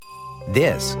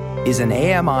This is an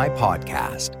AMI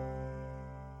podcast.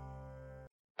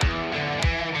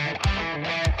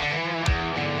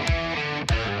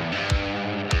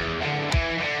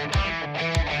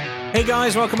 Hey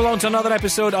guys, welcome along to another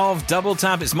episode of Double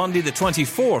Tap. It's Monday the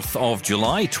 24th of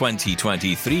July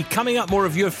 2023. Coming up, more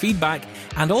of your feedback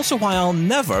and also why I'll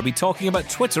never be talking about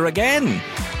Twitter again.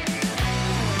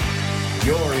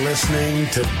 You're listening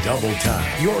to Double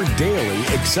Tap, your daily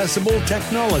accessible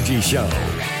technology show.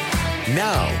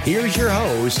 Now, here's your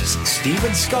hosts,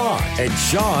 Stephen Scott and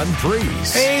Sean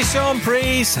Priest. Hey, Sean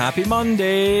Priest. Happy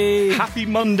Monday. Happy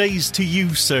Mondays to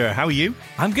you, sir. How are you?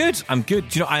 I'm good. Do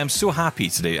you know, I am so happy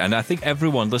today, and I think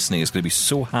everyone listening is going to be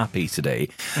so happy today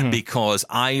because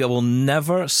I will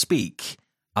never speak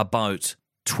about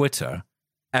Twitter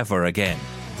ever again.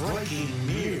 Breaking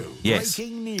news. Yes.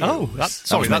 Breaking news. Oh, That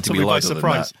sorry, was meant that's to be me by louder than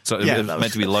surprise. that. So Yeah, it was that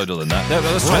meant to be louder than that.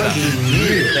 Let's try that. Breaking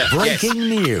news. Yeah, Breaking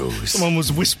news. Someone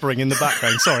was whispering in the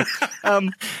background. Sorry.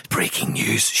 Breaking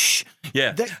news. Shh.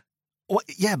 Yeah.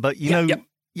 But you know,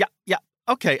 yeah.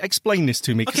 Okay, explain this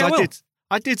to me because Okay, I will.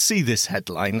 I did see this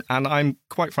headline and I'm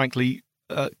quite frankly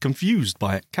confused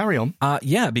by it. Carry on.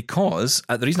 Because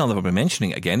the reason I'll never be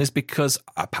mentioning it again is because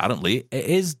apparently it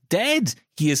is dead.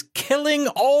 He is killing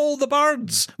all the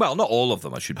birds. Well, not all of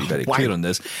them. I should be very clear on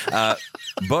this.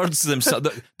 Birds themselves,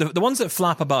 the ones that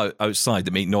flap about outside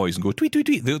that make noise and go tweet, tweet,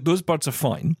 tweet, those birds are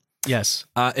fine. Yes.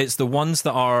 It's the ones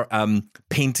that are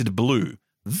painted blue.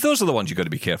 Those are the ones you've got to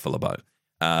be careful about.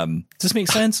 Does this make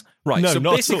sense? Right. No, so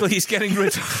not at basically all. he's getting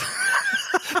rid of...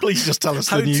 Please just tell us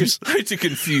the news. How to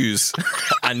confuse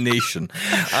a nation.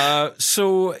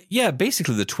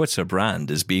 Basically the Twitter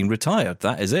brand is being retired.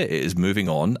 That is it. It is moving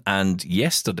on. And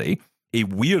yesterday, a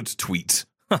weird tweet,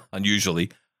 unusually,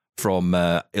 from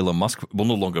Elon Musk, we'll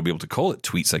no longer be able to call it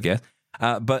tweets, I guess,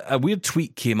 but a weird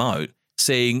tweet came out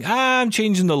saying, I'm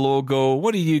changing the logo.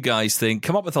 What do you guys think?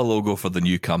 Come up with a logo for the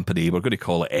new company. We're going to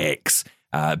call it X.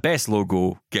 Best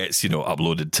logo gets,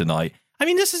 uploaded tonight. I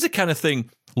mean, this is the kind of thing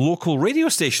local radio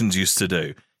stations used to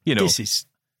do. This is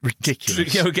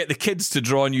ridiculous. Get the kids to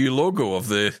draw a new logo of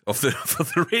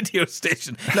the radio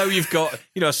station. Now you've got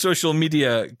a social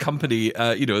media company,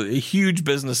 a huge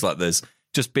business like this,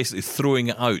 just basically throwing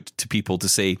it out to people to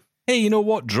say, hey, you know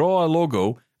what? Draw a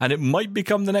logo, and it might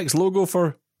become the next logo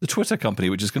for the Twitter company,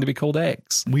 which is going to be called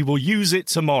X. We will use it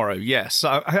tomorrow. Yes.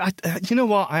 You know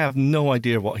what? I have no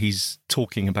idea what he's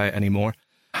talking about anymore.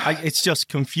 It's just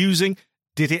confusing.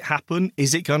 Did it happen?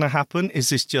 Is it going to happen? Is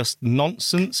this just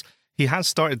nonsense? He has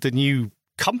started the new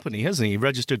company, hasn't he? He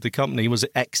registered the company. Was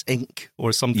it X Inc.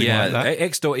 or something like that?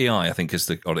 X.AI, I think, or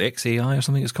XAI or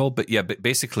something it's called. But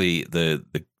basically the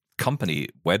company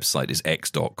website is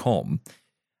X.com.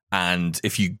 And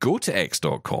if you go to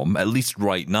X.com, at least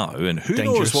right now, and who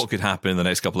knows what could happen in the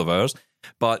next couple of hours,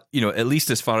 but, at least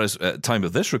as far as time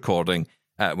of this recording,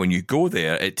 when you go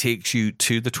there, it takes you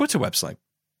to the Twitter website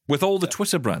with all the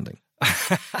Twitter branding.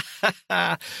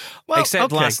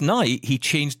 Except last night he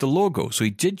changed the logo, so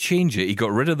he did change it. He got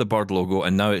rid of the bird logo,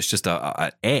 and now it's just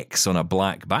an X on a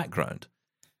black background,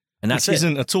 and that's Which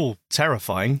isn't at all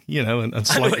terrifying, and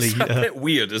slightly it's a bit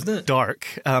weird, isn't it?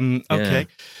 dark. Okay,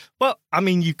 well, I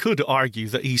mean, you could argue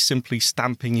that he's simply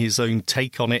stamping his own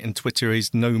take on it, and Twitter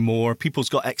is no more. People's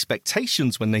got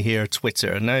expectations when they hear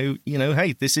Twitter. Now,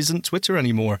 hey, this isn't Twitter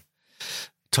anymore.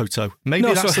 Toto.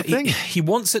 Maybe that's the thing. He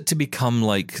wants it to become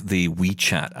like the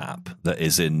WeChat app that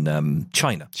is in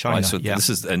China. Right? So this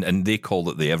is, and they call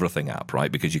it the Everything app,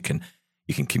 right? Because you can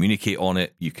communicate on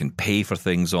it, you can pay for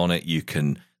things on it,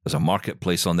 there's a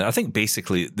marketplace on there. I think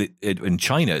basically in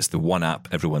China it's the one app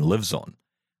everyone lives on,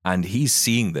 and he's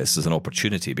seeing this as an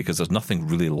opportunity because there's nothing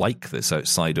really like this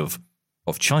outside of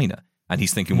China, and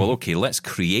he's thinking, well, okay, let's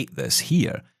create this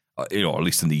here. Or at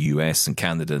least in the US and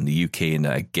Canada and the UK and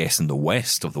I guess in the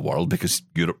west of the world, because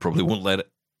Europe probably won't let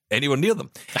it anywhere near them.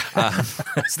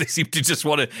 They seem to just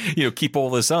want to, keep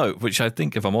all this out, which I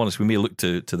think, if I'm honest, we may look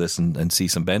to this and see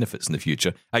some benefits in the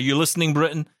future. Are you listening,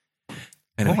 Britain?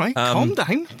 Anyway, all right, calm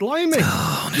down. Blimey.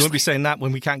 You won't be saying that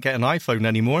when we can't get an iPhone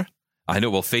anymore. I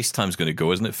know. Well, FaceTime's going to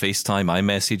go, isn't it? FaceTime,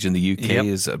 iMessage in the UK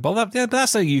is... Well,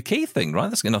 that's a UK thing, right?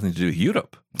 That's got nothing to do with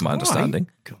Europe, from my understanding.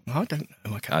 I don't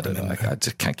know. I don't know. I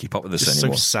just can't keep up with this Just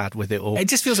anymore. so sad with it all. It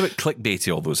just feels a bit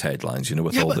clickbaity, all those headlines,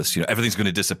 with all this, everything's going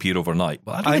to disappear overnight.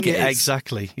 Well, I don't think it is.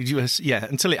 Exactly.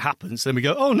 Until it happens, then we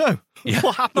go, oh no,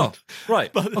 what happened? Oh,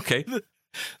 right, But okay.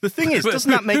 The thing is, doesn't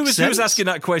that make sense? Who was asking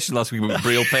that question last week about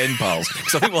Braille pen pals?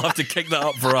 Because I think we'll have to kick that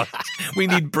up for us. We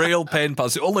need Braille pen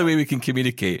pals. The only way we can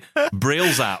communicate.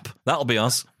 Braille's app. That'll be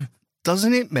us.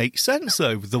 Doesn't it make sense,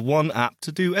 though? The one app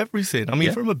to do everything. I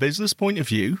mean, from a business point of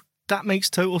view, that makes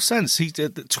total sense.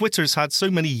 Twitter's had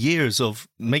so many years of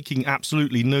making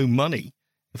absolutely no money.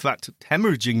 In fact,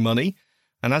 hemorrhaging money.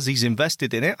 And as he's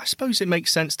invested in it, I suppose it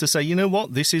makes sense to say, you know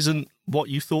what, this isn't what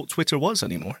you thought Twitter was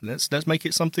anymore. Let's make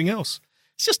it something else.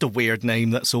 It's just a weird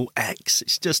name. That's all. X.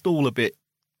 It's just all a bit,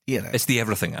 It's the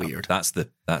everything app. Weird. That's the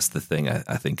thing.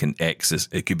 I think in X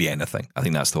it could be anything. I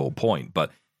think that's the whole point.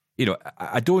 But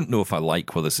I don't know if I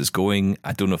like where this is going.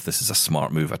 I don't know if this is a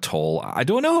smart move at all. I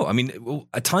don't know. I mean,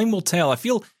 time will tell. I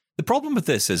feel the problem with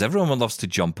this is everyone loves to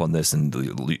jump on this, and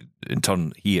in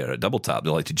turn here at Double Tap,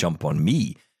 they like to jump on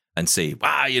me and say,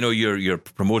 "Wow, you're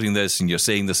promoting this and you're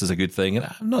saying this is a good thing." And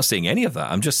I'm not saying any of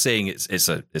that. I'm just saying this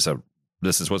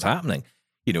is what's happening.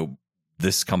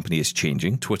 This company is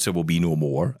changing. Twitter will be no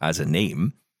more as a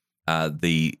name.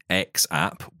 The X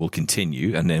app will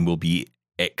continue, and then we'll be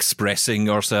expressing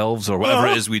ourselves or whatever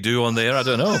it is we do on there. I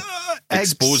don't know.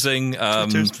 Exposing.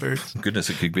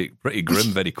 Goodness, it could be pretty grim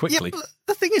very quickly. Yeah,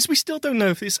 the thing is, we still don't know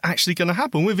if it's actually going to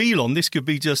happen. With Elon, this could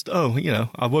be just,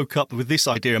 I woke up with this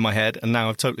idea in my head and now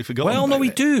I've totally forgotten. Well, no, we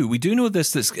do. We do know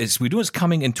this. We know it's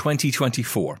coming in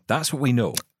 2024. That's what we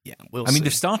know. Yeah,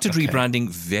 they've started rebranding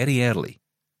very early.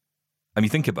 I mean,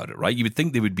 think about it, right? You would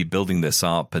think they would be building this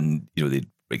up and, they'd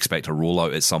expect a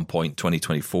rollout at some point,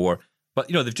 2024. But,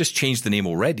 they've just changed the name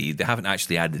already. They haven't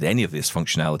actually added any of this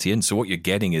functionality in. So what you're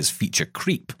getting is feature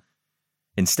creep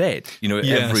instead.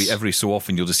 Every so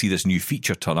often you'll just see this new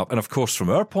feature turn up. And of course, from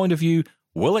our point of view,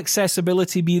 will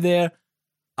accessibility be there?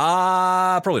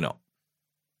 Probably not.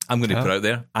 I'm going to put out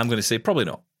there. I'm going to say probably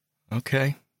not.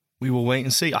 Okay. We will wait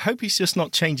and see. I hope he's just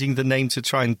not changing the name to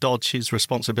try and dodge his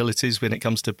responsibilities when it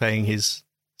comes to paying his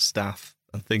staff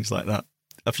and things like that.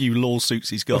 A few lawsuits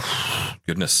he's got.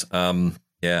 Goodness.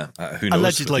 Yeah, who knows?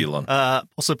 Allegedly,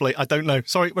 possibly. I don't know.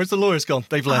 Sorry, where's the lawyers gone?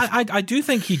 They've left. I do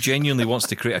think he genuinely wants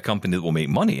to create a company that will make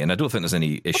money, and I don't think there's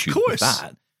any issue with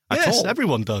that at all.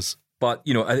 Everyone does. But,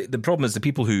 the problem is the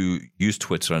people who use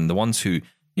Twitter and the ones who,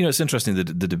 it's interesting, the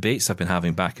debates I've been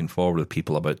having back and forward with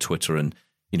people about Twitter, and,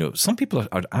 some people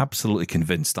are absolutely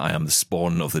convinced I am the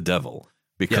spawn of the devil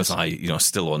because I,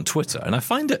 still on Twitter. And I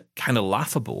find it kind of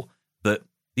laughable that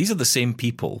these are the same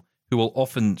people who will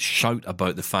often shout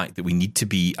about the fact that we need to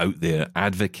be out there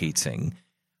advocating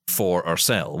for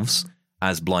ourselves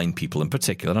as blind people in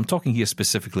particular. And I'm talking here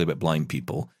specifically about blind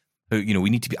people who, we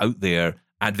need to be out there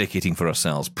advocating for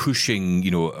ourselves,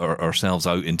 pushing, ourselves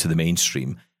out into the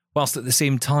mainstream, whilst at the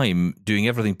same time doing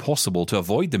everything possible to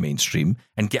avoid the mainstream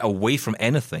and get away from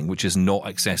anything which is not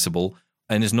accessible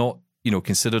and is not,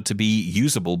 considered to be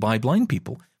usable by blind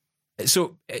people.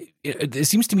 So it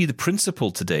seems to me the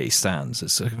principle today stands.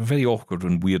 It's a very awkward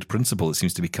and weird principle that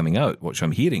seems to be coming out, which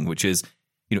I'm hearing, which is,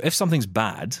 if something's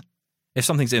bad, if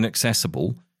something's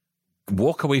inaccessible,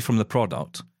 walk away from the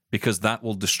product because that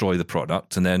will destroy the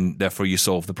product and then therefore you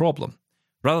solve the problem.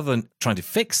 Rather than trying to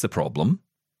fix the problem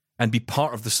and be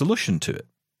part of the solution to it,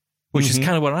 which is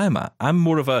kind of where I'm at. I'm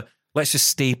more of a, let's just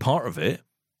stay part of it.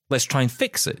 Let's try and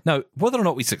fix it. Now, whether or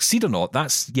not we succeed or not,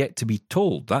 that's yet to be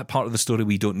told. That part of the story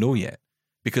we don't know yet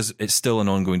because it's still an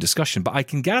ongoing discussion. But I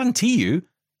can guarantee you,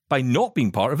 by not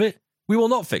being part of it, we will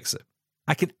not fix it.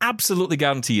 I can absolutely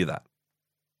guarantee you that.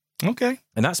 Okay.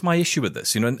 And that's my issue with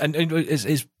this, and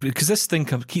it's because this thing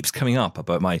keeps coming up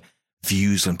about my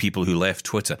views on people who left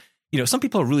Twitter. Some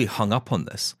people are really hung up on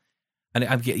this. And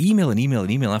I get email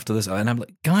after this. And I'm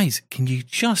like, guys, can you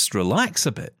just relax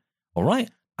a bit? All right?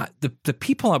 The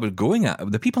people I was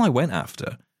the people I went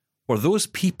after were those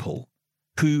people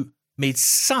who made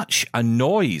such a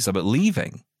noise about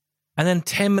leaving and then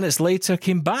 10 minutes later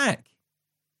came back.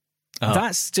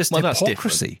 That's just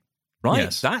hypocrisy, right?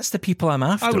 Yes. That's the people I'm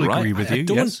after, I will right? agree with you.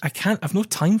 I've no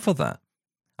time for that.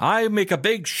 I make a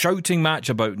big shouting match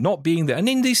about not being there. And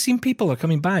then these same people are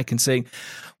coming back and saying,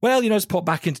 well, I just popped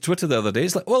back into Twitter the other day.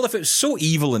 It's like, well, if it's so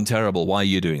evil and terrible, why are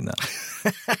you doing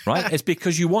that? Right? It's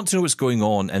because you want to know what's going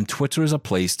on, and Twitter is a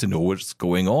place to know what's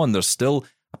going on. There's still,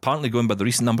 apparently going by the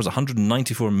recent numbers,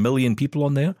 194 million people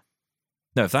on there.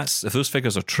 Now, if those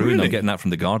figures are true, and I'm getting that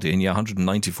from The Guardian,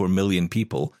 194 million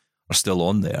people are still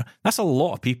on there. That's a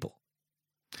lot of people.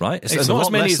 Right? It's not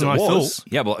as many as it was.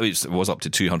 Yeah, well, it was up to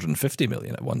 250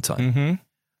 million at one time.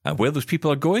 And where those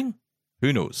people are going,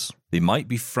 who knows? They might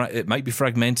be it might be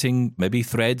fragmenting. Maybe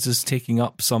Threads is taking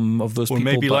up some of those people. Or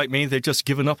maybe like me, they've just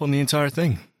given up on the entire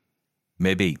thing.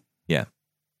 Maybe, yeah.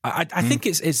 I think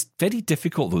it's very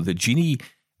difficult, though. The genie,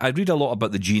 I read a lot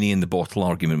about the genie in the bottle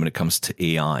argument when it comes to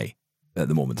AI at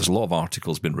the moment. There's a lot of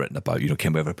articles been written about,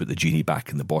 can we ever put the genie back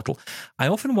in the bottle? I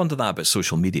often wonder that about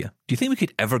social media. Do you think we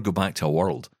could ever go back to a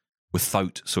world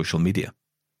without social media?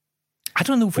 I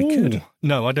don't know if we could.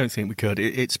 No, I don't think we could.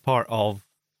 It's part of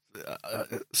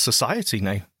society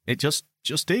now. It just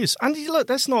is. And look,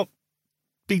 let's not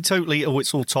be totally,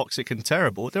 it's all toxic and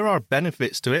terrible. There are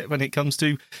benefits to it when it comes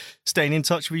to staying in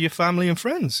touch with your family and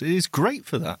friends. It is great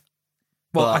for that.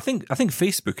 Well, I think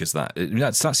Facebook is that.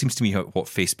 That seems to me what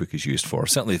Facebook is used for.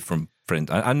 Certainly from friends.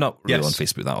 I'm not really on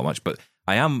Facebook that much, but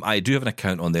I do have an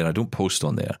account on there. I don't post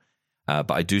on there.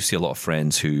 But I do see a lot of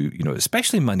friends who,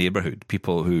 especially in my neighborhood,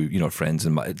 people who, friends,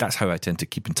 and that's how I tend to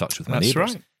keep in touch with my neighbors.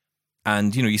 That's right.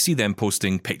 And, you see them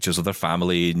posting pictures of their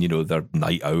family and, their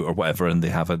night out or whatever, and they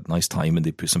have a nice time and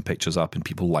they put some pictures up and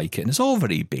people like it. And it's all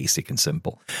very basic and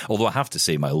simple. Although I have to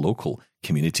say my local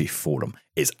community forum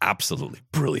is absolutely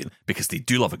brilliant because they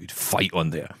do love a good fight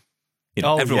on there.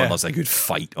 Everyone loves a good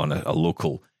fight on a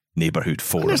local neighborhood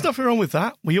forum. And there's nothing wrong with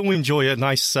that. We all enjoy a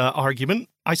nice argument.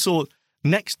 I saw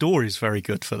Nextdoor is very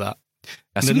good for that.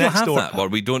 So we don't have that, or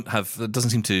we don't have, it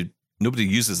doesn't seem to... Nobody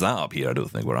uses that up here, I don't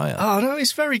think, where I am. Oh, no,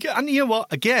 it's very good. And you know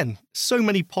what? Again, so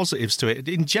many positives to it.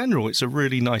 In general, it's a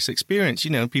really nice experience.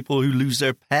 People who lose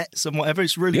their pets and whatever,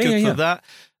 it's really good for that.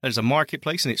 There's a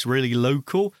marketplace and it's really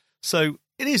local. So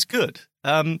it is good.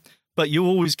 But you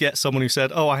always get someone who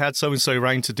said, I had so-and-so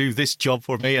around to do this job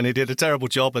for me and he did a terrible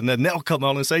job. And then they'll come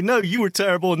on and say, no, you were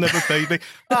terrible and never paid me.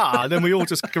 And then we all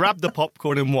just grab the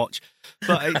popcorn and watch.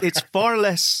 But it's far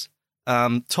less...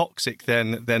 toxic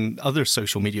than other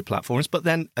social media platforms, but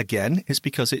then again, it's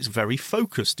because it's very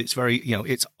focused. It's very,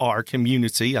 it's our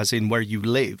community, as in where you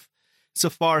live. It's a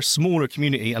far smaller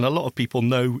community, and a lot of people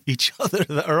know each other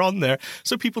that are on there,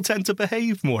 so people tend to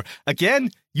behave more. Again,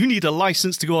 you need a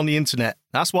license to go on the internet.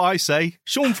 That's why I say,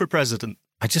 Sean for president.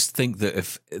 I just think that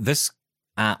if this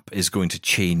app is going to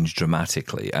change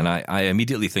dramatically, and I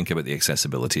immediately think about the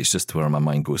accessibility, it's just where my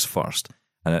mind goes first.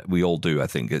 And we all do, I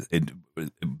think.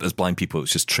 As blind people,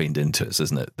 it's just trained into us,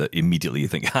 isn't it? That immediately you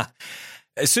think,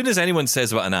 as soon as anyone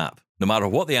says about an app, no matter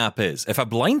what the app is, if a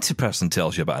blind person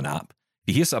tells you about an app,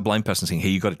 you hear a blind person saying, hey,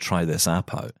 you got to try this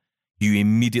app out, you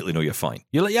immediately know you're fine.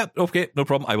 You're like, yeah, okay, no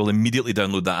problem. I will immediately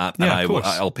download that app and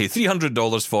I'll pay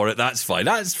 $300 for it. That's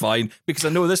fine, because I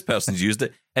know this person's used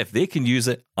it. If they can use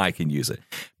it, I can use it.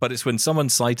 But it's when someone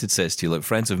sighted says to you, like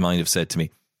friends of mine have said to me,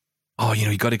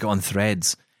 you got to go on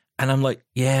Threads. And I'm like,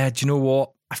 yeah, do you know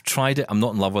what? I've tried it. I'm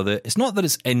not in love with it. It's not that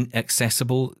it's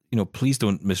inaccessible. Please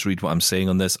don't misread what I'm saying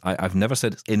on this. I've never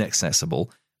said it's inaccessible,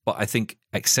 but I think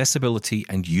accessibility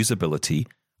and usability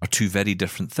are two very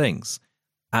different things.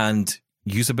 And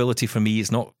usability for me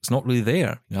it's not really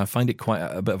there. I find it quite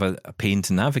a bit of a pain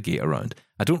to navigate around.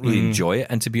 I don't really enjoy it.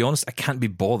 And to be honest, I can't be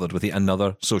bothered with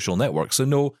another social network. So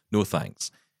no thanks.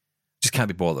 Just can't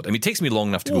be bothered. I mean, it takes me long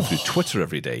enough to go through Twitter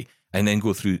every day. And then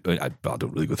go through, I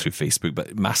don't really go through Facebook,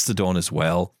 but Mastodon as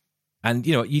well. And,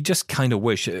 you just kind of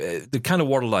wish, the kind of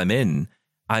world I'm in,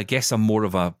 I guess I'm more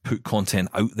of a put content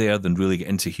out there than really get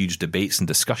into huge debates and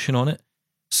discussion on it.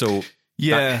 So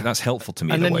that's helpful to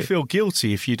me. And then you feel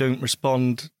guilty if you don't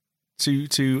respond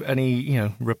to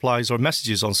any, replies or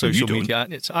messages on social media.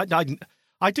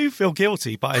 I do feel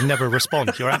guilty, but I never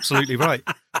respond. You're absolutely right.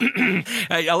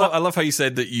 Hey, I love how you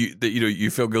said that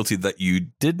you feel guilty that you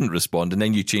didn't respond, and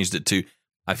then you changed it to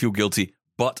I feel guilty,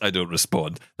 but I don't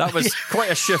respond. That was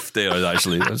quite a shift there,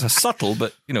 actually. It was a subtle,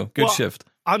 but good shift.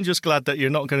 I'm just glad that you're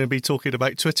not going to be talking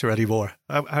about Twitter anymore.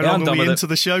 How long are we into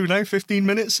the show now? 15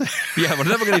 minutes? Yeah, we're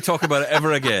never going to talk about it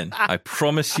ever again. I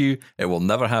promise you it will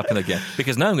never happen again.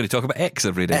 Because now I'm going to talk about X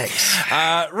every day.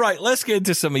 Right, let's get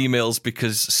into some emails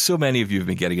because so many of you have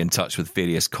been getting in touch with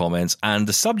various comments and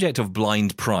the subject of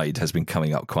blind pride has been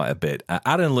coming up quite a bit.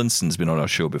 Aaron Linson's been on our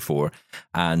show before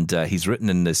and he's written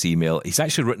in this email, he's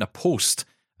actually written a post,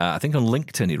 I think on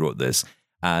LinkedIn he wrote this,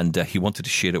 and he wanted to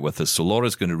share it with us. So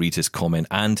Laura's going to read his comment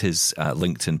and his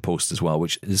LinkedIn post as well,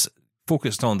 which is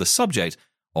focused on the subject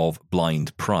of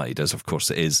blind pride, as of course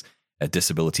it is a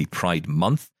Disability Pride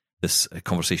Month. This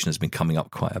conversation has been coming up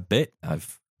quite a bit.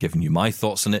 I've given you my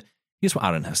thoughts on it. Here's what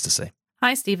Aaron has to say.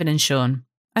 Hi, Stephen and Sean.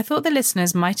 I thought the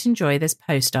listeners might enjoy this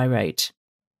post I wrote.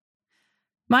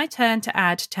 My turn to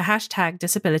add to hashtag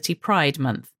Disability Pride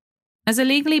Month. As a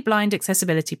legally blind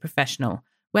accessibility professional,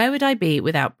 where would I be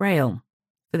without Braille?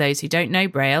 For those who don't know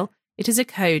Braille, it is a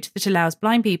code that allows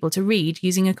blind people to read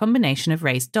using a combination of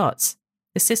raised dots.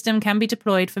 The system can be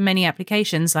deployed for many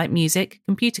applications like music,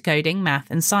 computer coding, math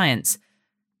and science.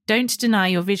 Don't deny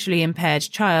your visually impaired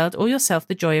child or yourself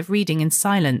the joy of reading in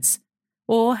silence.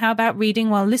 Or how about reading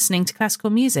while listening to classical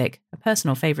music, a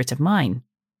personal favourite of mine?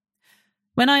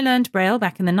 When I learned Braille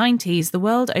back in the 90s, the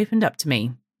world opened up to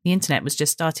me. The internet was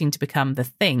just starting to become the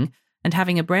thing, and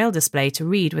having a Braille display to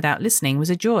read without listening was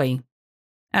a joy.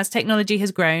 As technology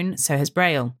has grown, so has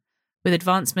Braille, with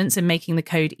advancements in making the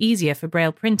code easier for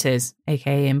Braille printers,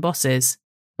 aka embossers.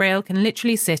 Braille can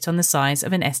literally sit on the size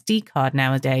of an SD card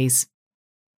nowadays.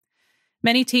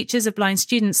 Many teachers of blind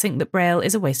students think that Braille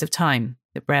is a waste of time,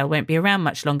 that Braille won't be around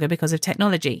much longer because of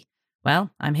technology.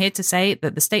 Well, I'm here to say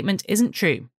that the statement isn't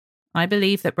true. I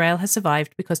believe that Braille has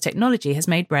survived because technology has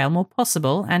made Braille more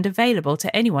possible and available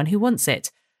to anyone who wants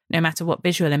it, no matter what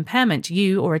visual impairment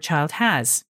you or a child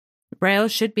has. Braille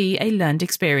should be a learned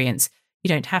experience. You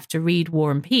don't have to read War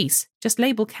and Peace, just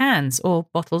label cans or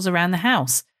bottles around the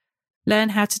house. Learn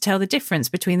how to tell the difference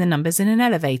between the numbers in an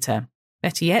elevator.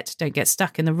 Better yet, don't get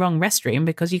stuck in the wrong restroom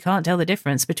because you can't tell the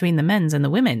difference between the men's and the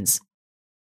women's.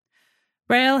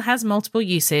 Braille has multiple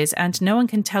uses, and no one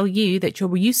can tell you that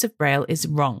your use of Braille is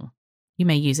wrong. You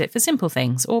may use it for simple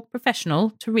things, or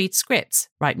professional, to read scripts,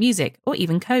 write music, or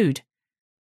even code.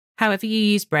 However you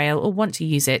use Braille or want to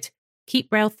use it, keep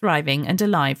Braille thriving and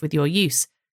alive with your use,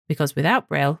 because without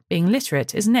Braille, being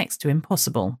literate is next to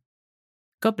impossible.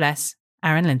 God bless,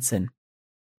 Aaron Linson.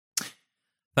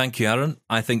 Thank you, Aaron.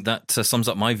 I think that sums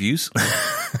up my views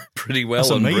pretty well.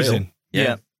 That's on amazing.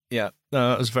 Braille. Yeah.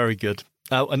 That was very good.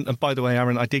 And by the way,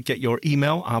 Aaron, I did get your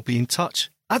email. I'll be in touch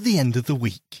at the end of the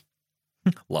week.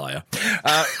 Liar.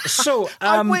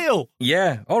 I will.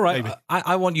 Yeah, all right.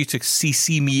 I want you to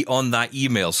CC me on that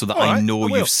email so that I know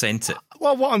you've sent it.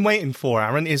 Well, what I'm waiting for,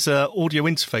 Aaron, is an audio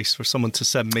interface for someone to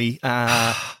send me.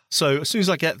 So as soon as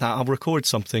I get that, I'll record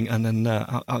something and then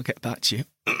I'll get back to you.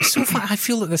 So I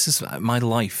feel that this is my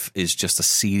life is just a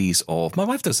series of. My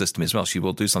wife does this to me as well. She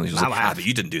will do something. She'll say, but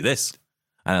you didn't do this.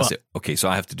 And I say, okay, so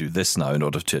I have to do this now in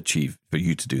order to achieve for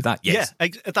you to do that. Yes. Yeah,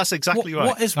 that's exactly right.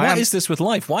 What is this with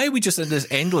life? Why are we just in this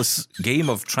endless game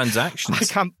of transactions? I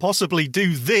can't possibly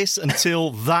do this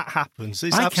until that happens.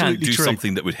 It's I absolutely can't do true.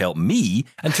 something that would help me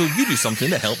until you do something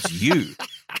that helps you.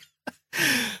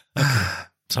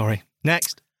 Sorry.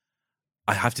 Next.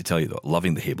 I have to tell you, though,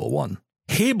 loving the Hable 1.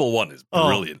 Hable 1 is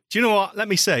brilliant. Do you know what? Let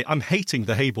me say, I'm hating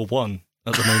the Hable 1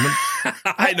 at the moment.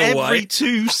 I know why. Every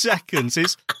 2 seconds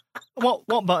is...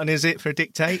 What button is it for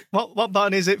dictate? What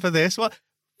button is it for this? What?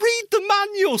 Read the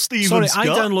manual, Stephen Scott. I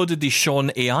downloaded the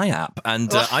Sean AI app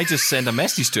and I just send a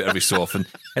message to it every so often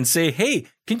and say, hey,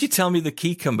 can you tell me the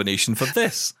key combination for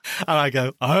this? And I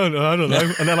go, I don't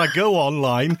know. And then I go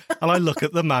online and I look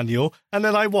at the manual and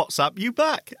then I WhatsApp you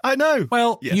back. I know.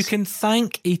 Well, you can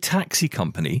thank a taxi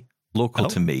company local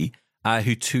to me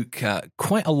who took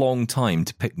quite a long time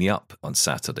to pick me up on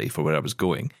Saturday for where I was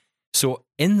going. So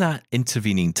in that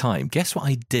intervening time, guess what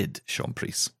I did, Sean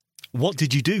Priest? What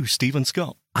did you do, Stephen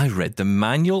Scott? I read the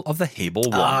manual of the Hable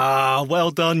 1. Ah,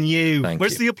 well done, you.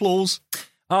 Where's the applause?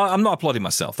 I'm not applauding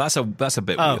myself. That's a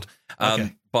bit weird.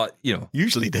 Okay. But, you know.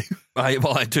 Usually do.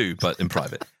 I do, but in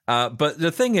private. But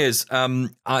the thing is,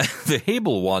 the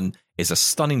Hable 1 is a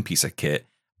stunning piece of kit,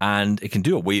 and it can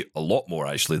do a lot more,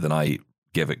 actually, than I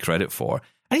give it credit for.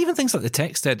 And even things like the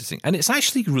text editing. And it's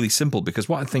actually really simple because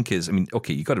what I think is,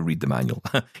 okay, you got to read the manual.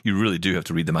 You really do have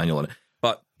to read the manual on it.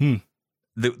 But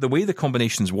the way the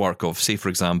combinations work of, say, for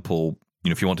example,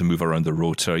 if you want to move around the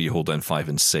rotor, you hold down 5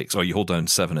 and 6, or you hold down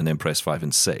 7 and then press 5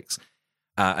 and 6.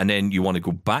 And then you want to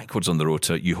go backwards on the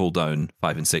rotor, you hold down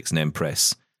 5 and 6 and then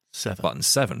press 7. Button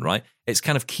 7, right? It's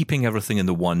kind of keeping everything in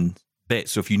the one bit.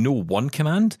 So if you know one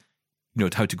command, you know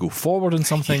how to go forward on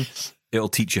something. Yes. It'll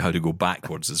teach you how to go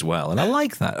backwards as well. And I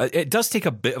like that. It does take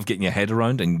a bit of getting your head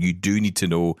around, and you do need to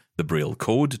know the Braille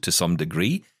code to some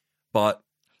degree, but...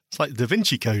 It's like the Da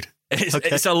Vinci Code.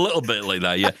 It's a little bit like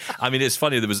that, yeah. It's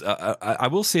funny. There was. I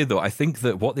will say, though, I think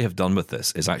that what they have done with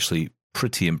this is actually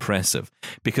pretty impressive,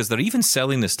 because they're even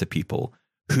selling this to people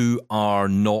who are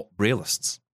not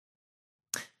Braillists.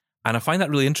 And I find that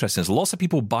really interesting. There's lots of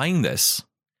people buying this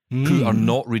who are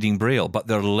not reading Braille, but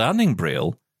they're learning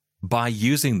Braille by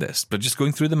using this, but just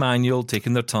going through the manual,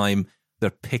 taking their time,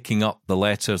 they're picking up the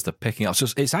letters, they're picking up. So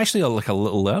it's actually like a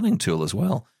little learning tool as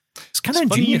well. It's kind of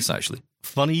ingenious, actually.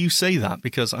 Funny you say that,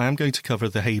 because I am going to cover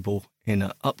the Hable in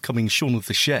an upcoming Shaun of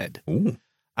the Shed. Ooh.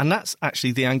 And that's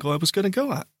actually the angle I was going to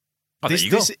go at. There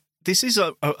you go. This is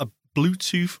a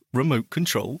Bluetooth remote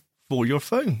control for your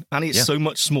phone, and it's so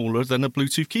much smaller than a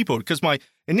Bluetooth keyboard. Because my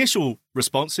initial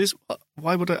response is,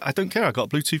 why would I don't care, I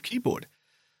got a Bluetooth keyboard.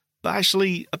 But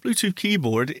actually, a Bluetooth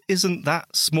keyboard isn't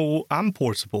that small and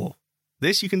portable.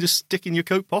 This you can just stick in your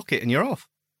coat pocket and you're off.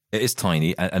 It is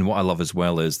tiny, and what I love as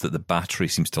well is that the battery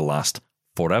seems to last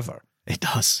forever. It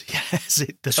does, yes,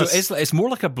 it does. So it's more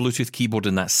like a Bluetooth keyboard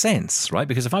in that sense, right?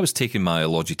 Because if I was taking my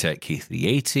Logitech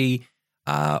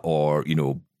K380, or,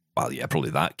 probably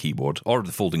that keyboard, or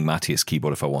the folding Matius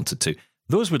keyboard if I wanted to,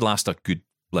 those would last a good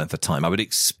length of time. I would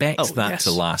expect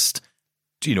to last,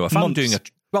 if months. I'm doing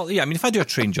if I do a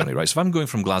train journey, right? So if I'm going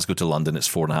from Glasgow to London, it's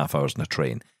 4.5 hours in a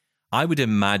train. I would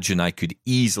imagine I could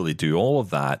easily do all of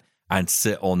that and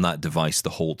sit on that device the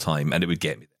whole time, and it would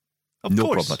get me there.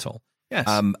 No problem at all. Yes.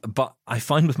 But I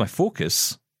find with my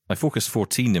Focus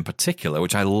 14 in particular,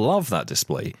 which I love that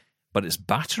display, but its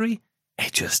battery,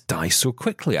 it just dies so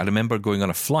quickly. I remember going on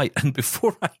a flight, and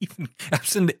I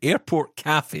was in the airport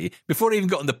cafe, before I even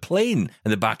got on the plane,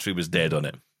 and the battery was dead on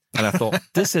it. And I thought,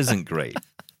 this isn't great.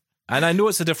 And I know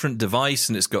it's a different device,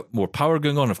 and it's got more power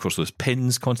going on. Of course, those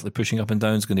pins constantly pushing up and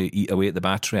down is going to eat away at the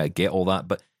battery. I get all that.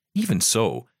 But even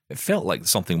so, it felt like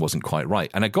something wasn't quite right.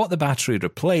 And I got the battery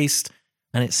replaced,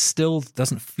 and it still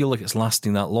doesn't feel like it's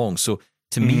lasting that long. So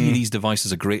to me, these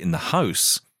devices are great in the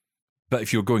house. But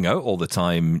if you're going out all the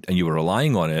time and you were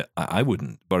relying on it, I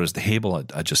wouldn't. Whereas the Hable,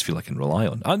 I just feel I can rely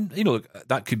on. And, look,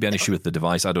 that could be an issue with the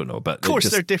device. I don't know. But of course,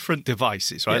 they're different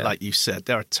devices, right? Yeah. Like you said,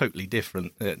 they're totally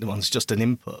different. The one's just an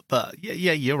input. But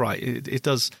yeah, you're right. It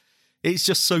does. It's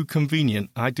just so convenient.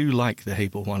 I do like the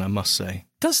Hable one, I must say.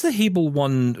 Does the Hable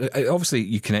one, obviously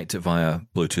you connect it via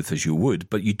Bluetooth as you would,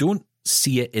 but you don't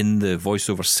see it in the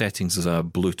voiceover settings as a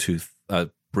Bluetooth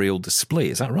Braille display.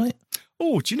 Is that right?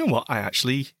 Oh, do you know what? I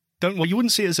actually... Well, you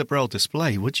wouldn't see it as a Braille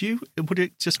display, would you? Would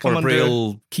it just come under... Or a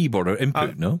Braille keyboard or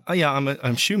input, no? Yeah, I'm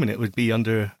assuming it would be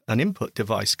under an input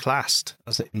device classed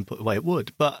as an input the way it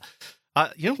would. But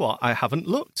you know what? I haven't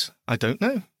looked. I don't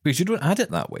know. Because you don't add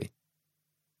it that way.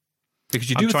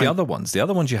 Because you do with the other ones. The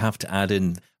other ones you have to add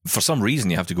in... For some reason,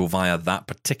 you have to go via that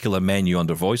particular menu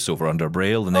under VoiceOver, under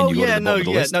Braille, and then you go to the bottom of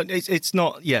the list. No, it's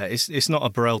not. Yeah, it's not a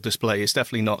Braille display. It's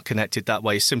definitely not connected that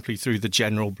way. It's simply through the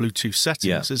general Bluetooth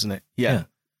settings, isn't it? Yeah.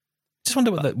 Just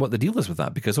wonder what the deal is with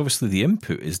that, because obviously the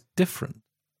input is different.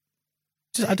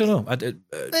 I don't know.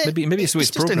 Maybe it's the way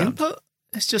it's programmed. Just an input.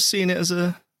 It's just seeing it as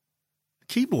a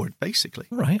keyboard, basically.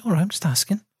 All right. I'm just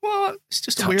asking. Well, it's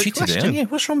just a weird question. Today,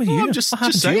 what's wrong with you? What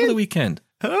happened to you over the weekend?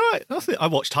 All right, nothing. I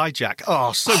watched Hijack.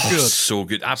 Oh, so good. So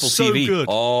good. Apple so TV. Good.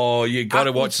 Oh, you got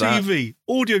to watch that. Apple TV.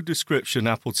 Audio description,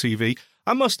 Apple TV.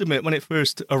 I must admit, when it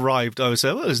first arrived, I was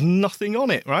like, well, there's nothing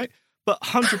on it, right? But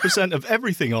 100% of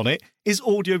everything on it is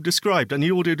audio described, and the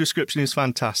audio description is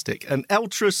fantastic. And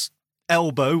Eltrus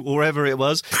Elbow, or wherever it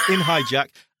was, in Hijack,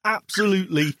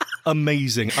 absolutely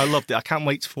amazing. I loved it. I can't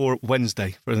wait for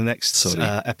Wednesday for the next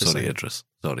episode.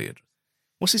 Sorry, Idris.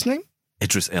 What's his name?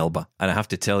 Idris Elba. And I have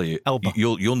to tell you,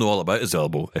 you'll know all about his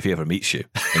elbow if he ever meets you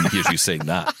and hears you saying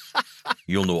that.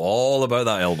 You'll know all about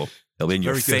that elbow. It'll be in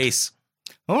your face.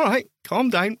 All right, calm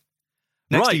down.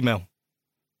 Next email.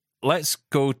 Let's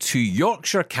go to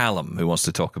Yorkshire Callum, who wants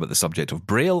to talk about the subject of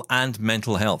Braille and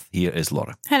mental health. Here is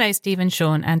Laura. Hello, Stephen,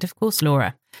 Sean, and of course,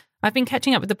 Laura. I've been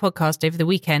catching up with the podcast over the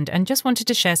weekend and just wanted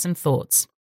to share some thoughts.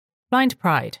 Blind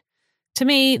pride. To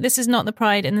me, this is not the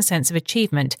pride in the sense of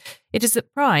achievement. It is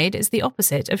that pride is the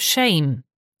opposite of shame.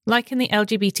 Like in the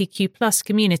LGBTQ+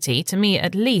 community, to me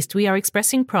at least, we are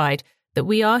expressing pride that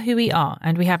we are who we are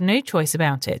and we have no choice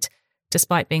about it.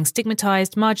 Despite being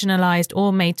stigmatised, marginalised,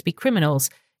 or made to be criminals,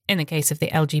 in the case of the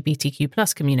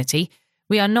LGBTQ+ community,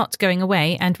 we are not going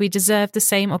away and we deserve the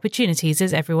same opportunities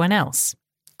as everyone else.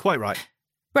 Quite right.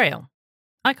 Braille.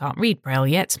 I can't read Braille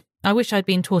yet. I wish I'd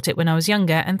been taught it when I was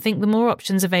younger and think the more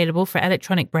options available for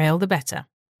electronic Braille, the better.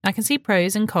 I can see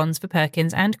pros and cons for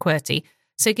Perkins and QWERTY,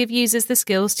 so give users the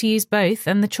skills to use both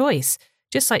and the choice,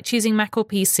 just like choosing Mac or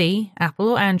PC, Apple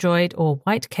or Android, or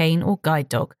White Cane or Guide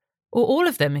Dog. Or all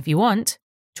of them if you want.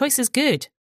 Choice is good.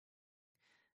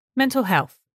 Mental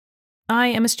health. I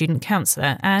am a student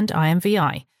counsellor and I am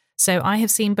VI, so I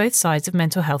have seen both sides of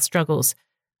mental health struggles.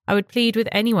 I would plead with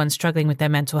anyone struggling with their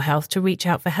mental health to reach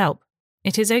out for help.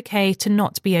 It is okay to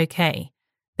not be okay.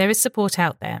 There is support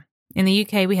out there. In the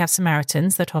UK, we have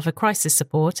Samaritans that offer crisis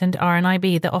support and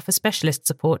RNIB that offer specialist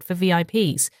support for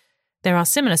VIPs. There are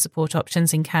similar support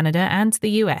options in Canada and the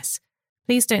US.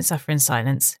 Please don't suffer in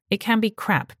silence. It can be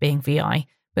crap being VI,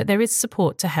 but there is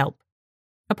support to help.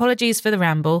 Apologies for the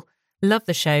ramble. Love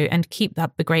the show and keep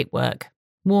up the great work.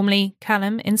 Warmly,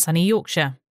 Callum in sunny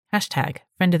Yorkshire.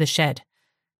 #friend of the shed.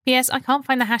 P.S. I can't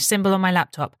find the hash symbol on my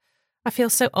laptop. I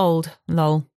feel so old,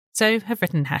 lol. So have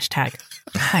written hashtag.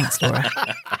 Thanks, Laura.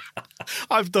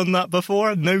 I've done that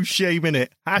before. No shame in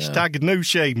it. No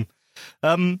shame.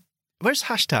 Where's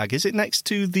hashtag? Is it next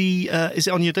to the, is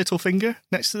it on your little finger?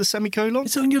 Next to the semicolon?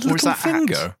 It's on your little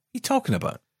finger? What are you talking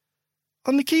about?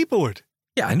 On the keyboard.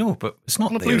 Yeah, I know, but it's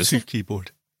not on a Bluetooth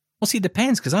keyboard. Well, see, it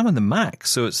depends, because I'm on the Mac,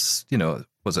 so it's,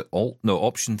 was it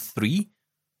option 3?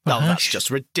 No, that's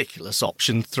just ridiculous,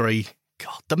 option 3.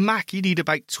 God, the Mac, you need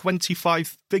about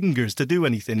 25 fingers to do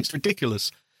anything. It's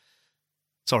ridiculous.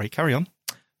 Sorry, carry on.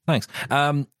 Thanks.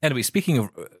 Anyway, speaking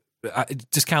of,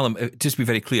 just Callum, just to be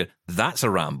very clear, that's a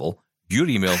ramble. Your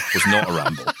email was not a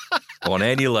ramble. on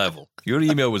any level. Your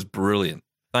email was brilliant.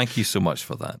 Thank you so much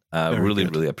for that.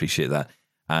 Really appreciate that.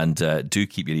 And do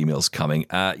keep your emails coming.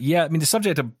 Yeah, I mean, the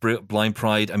subject of blind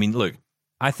pride, I mean, look,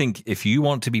 I think if you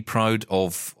want to be proud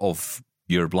of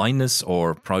your blindness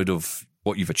or proud of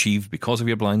what you've achieved because of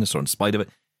your blindness or in spite of it,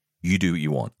 you do what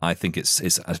you want. I think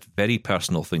it's a very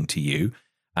personal thing to you.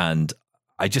 And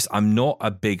I'm not a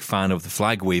big fan of the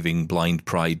flag waving blind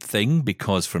pride thing,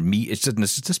 because for me, it's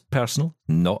just personal,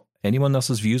 not anyone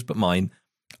else's views but mine.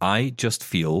 I just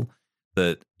feel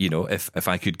that, if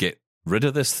I could get rid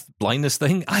of this blindness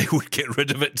thing, I would get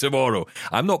rid of it tomorrow.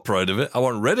 I'm not proud of it. I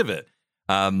want rid of it.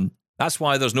 That's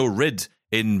why there's no rid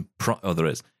in... there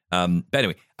is. But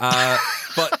anyway,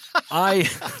 but I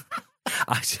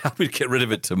would get rid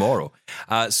of it tomorrow.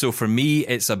 So for me,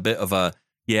 it's a bit of a,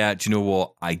 yeah, do you know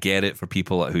what? I get it for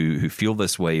people who feel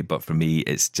this way, but for me,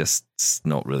 it's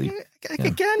not really. Yeah.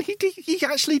 Again, he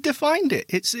actually defined it.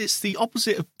 It's the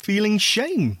opposite of feeling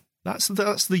shame. That's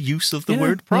the use of the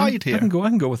word pride here. I can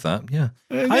go with that. Yeah,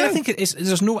 I think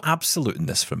there's no absolute in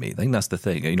this for me. I think that's the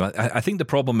thing. I think the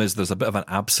problem is there's a bit of an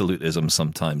absolutism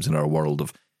sometimes in our world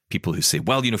of people who say,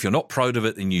 well, if you're not proud of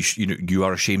it, then you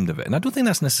are ashamed of it. And I don't think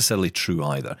that's necessarily true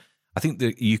either. I think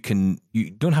that you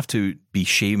don't have to be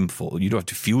shameful. You don't have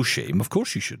to feel shame. Of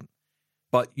course you shouldn't.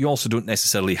 But you also don't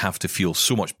necessarily have to feel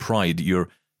so much pride that you're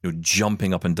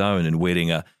jumping up and down and wearing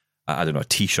a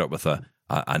T-shirt with an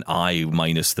eye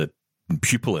minus the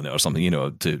pupil in it or something,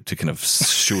 to kind of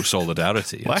show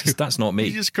solidarity. Wow. That's not me.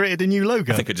 You just created a new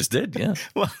logo. I think I just did, yeah.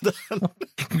 Well done.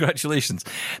 Congratulations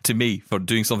to me for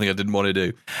doing something I didn't want to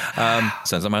do.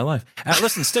 Sounds like my life.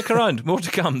 Listen, stick around. More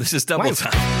to come. This is Double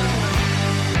Tap.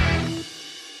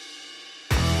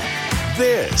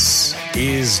 This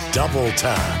is Double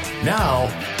Tap. Now,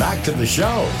 back to the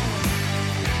show.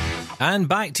 And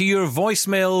back to your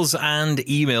voicemails and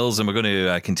emails, and we're going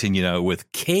to continue now with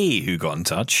Kay, who got in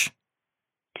touch.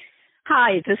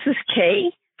 Hi, this is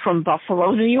Kay from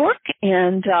Buffalo, New York,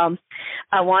 and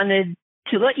I wanted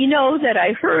to let you know that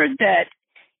I heard that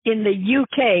in the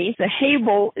UK, the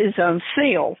Hable is on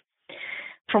sale.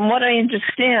 From what I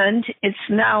understand, it's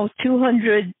now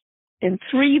 £203,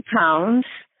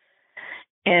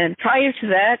 and prior to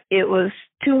that, it was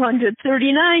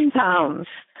 £239.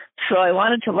 So I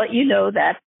wanted to let you know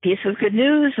that piece of good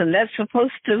news, and that's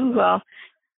supposed to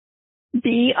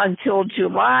be until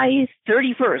July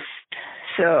 31st.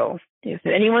 So if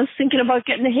anyone's thinking about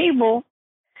getting a Hable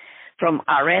from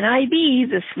RNIB,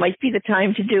 this might be the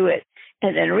time to do it.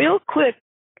 And then real quick,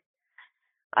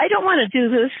 I don't want to do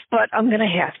this, but I'm going to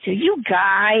have to. You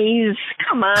guys,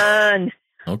 come on.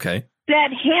 Okay.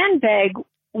 That handbag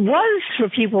was for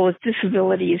people with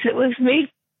disabilities. It was made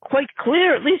quite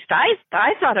clear, at least I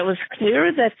thought it was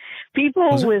clear, that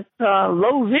people with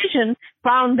low vision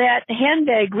found that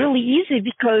handbag really easy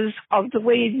because of the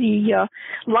way the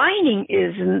lining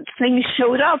is, and things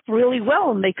showed up really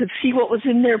well and they could see what was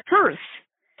in their purse.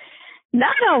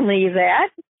 Not only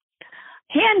that,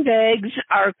 handbags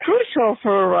are crucial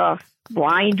for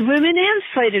blind women and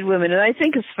sighted women, and I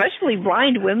think especially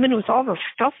blind women with all the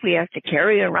stuff we have to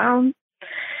carry around,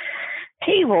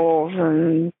 cables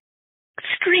and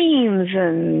screens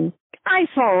and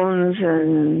iPhones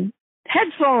and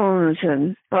headphones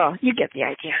and, well, you get the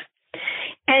idea.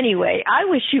 Anyway, I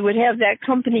wish you would have that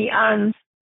company on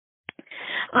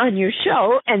your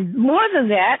show. And more than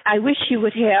that, I wish you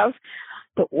would have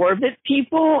the Orbit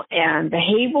people and the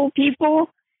Hable people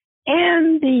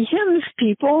and the HIMS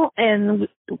people, and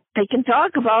they can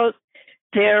talk about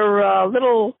their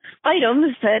little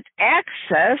items that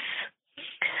access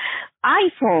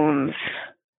iPhones.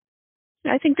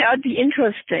 I think that would be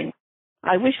interesting.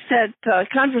 I wish that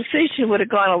conversation would have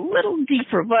gone a little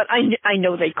deeper, but I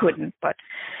know they couldn't. But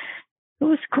it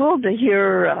was cool to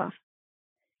hear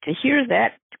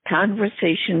that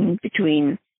conversation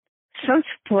between Sense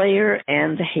Player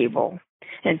and the Hable.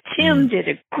 And Tim did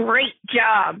a great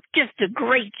job, just a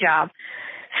great job.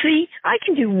 See, I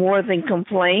can do more than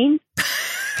complain.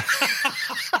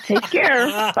 Take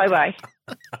care. Bye-bye.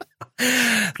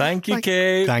 Thank you,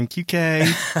 Kay. Thank you, Kay.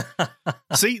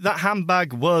 See, that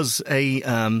handbag was a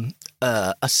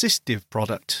assistive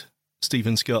product,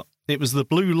 Stephen Scott. It was the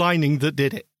blue lining that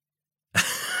did it.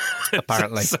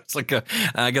 Apparently. It's like a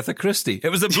Agatha Christie. It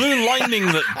was the blue lining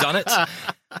that done it.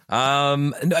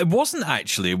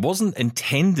 It wasn't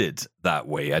intended that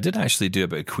way. I did actually do a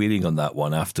bit of querying on that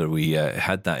one after we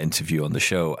had that interview on the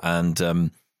show. And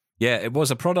it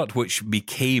was a product which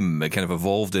became, kind of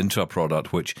evolved into a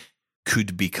product which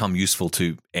could become useful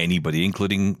to anybody,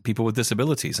 including people with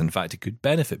disabilities. In fact, it could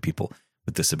benefit people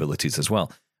with disabilities as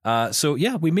well. So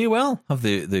yeah, we may well have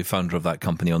the founder of that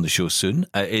company on the show soon.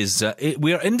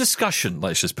 We are in discussion,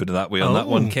 let's just put it that way on that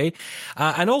one, Kay.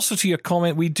 And also to your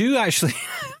comment, we do actually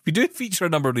we do feature a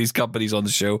number of these companies on the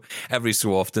show every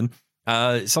so often.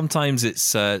 Sometimes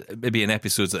it's maybe in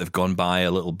episodes that have gone by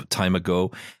a little time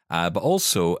ago, but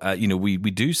also we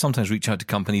do sometimes reach out to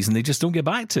companies and they just don't get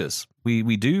back to us.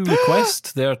 We do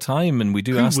request their time and we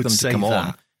do ask them to come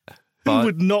on. Who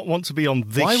would not want to be on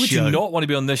this show? Why would you not want to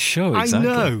be on this show? Exactly.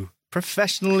 I know.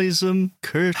 Professionalism,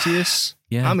 courteous.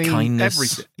 Yeah, I mean, kindness.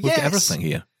 everything. Look at everything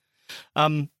here.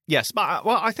 Yes, but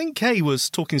I think Kay was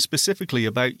talking specifically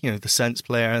about the Sense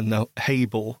Player and the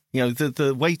Hable.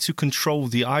 The way to control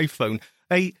the iPhone,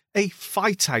 a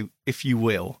fight out, if you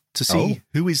will, to see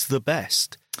who is the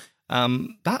best.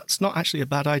 That's not actually a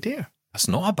bad idea. That's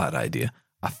not a bad idea.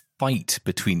 A fight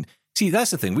between. See,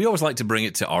 that's the thing. We always like to bring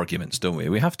it to arguments, don't we?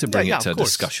 We have to bring it to a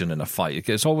discussion and a fight.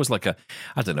 It's always like a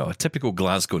typical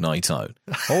Glasgow night out.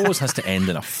 Always has to end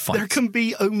in a fight. There can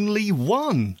be only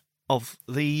one of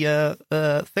the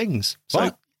things.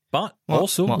 But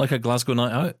also, like a Glasgow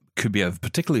night out, could be a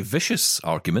particularly vicious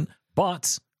argument,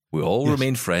 but we all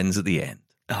remain friends at the end.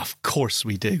 Of course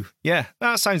we do. Yeah,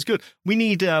 that sounds good. We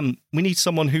need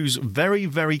someone who's very,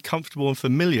 very comfortable and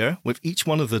familiar with each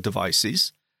one of the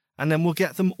devices. And then we'll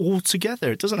get them all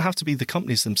together. It doesn't have to be the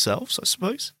companies themselves, I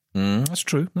suppose. That's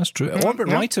true. Orbit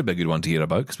Writer would be a good one to hear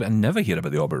about, because I never hear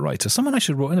about the Orbit Writer. Someone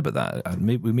actually wrote in about that.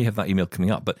 We may have that email coming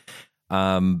up,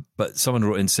 but someone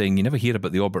wrote in saying you never hear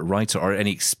about the Orbit Writer or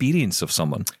any experience of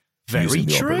someone using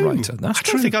the Orbit Writer. That's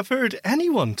I don't think I've heard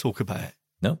anyone talk about it.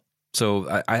 No.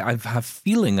 So I have a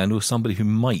feeling I know somebody who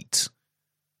might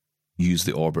use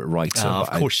the Orbit Writer. Of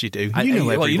course you do. You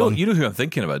know who I'm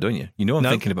thinking about, don't you? You know I'm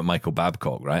thinking about Michael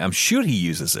Babcock, right? I'm sure he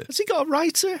uses it. Has he got a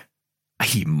writer?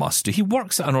 He must do. He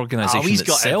works at an organisation that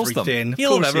sells them.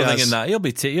 He'll have everything in that. He'll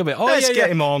be Let's get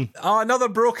him on. Oh, another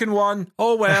broken one.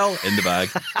 Oh, well. In the bag.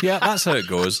 Yeah, that's how it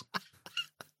goes.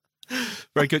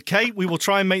 Very good. Kate, we will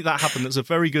try and make that happen. That's a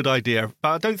very good idea. But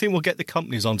I don't think we'll get the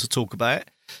companies on to talk about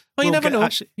it. Well, you never know.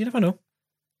 You never know.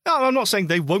 No, I'm not saying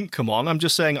they won't come on. I'm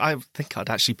just saying I think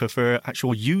I'd actually prefer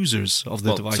actual users of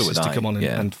the devices to come on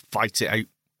and fight it out.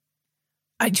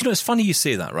 It's funny you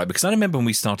say that, right? Because I remember when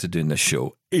we started doing this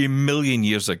show a million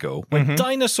years ago, when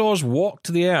dinosaurs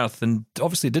walked the earth and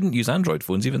obviously didn't use Android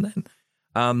phones even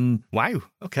then. Wow.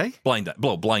 Okay.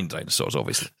 Blind dinosaurs,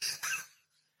 obviously.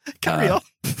 Carry on.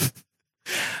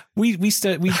 We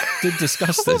did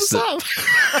discuss this.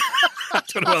 I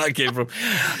don't know where that came from.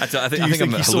 I think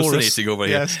I'm hallucinating over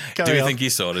here. Yes, do you think he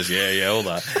saw us? Yeah, all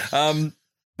that.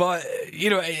 But,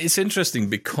 it's interesting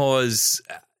because,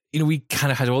 we kind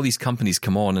of had all these companies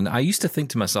come on, and I used to think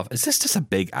to myself, is this just a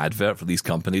big advert for these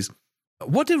companies?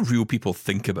 What do real people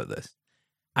think about this?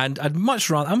 And I'd much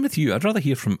rather, I'm with you, I'd rather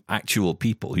hear from actual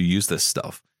people who use this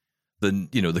stuff than,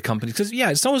 the companies. Because,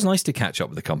 it's always nice to catch up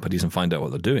with the companies and find out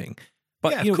what they're doing.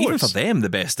 But, even for them, the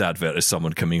best advert is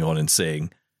someone coming on and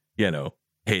saying,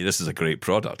 hey, this is a great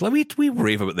product. Like we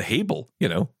rave about the Hable,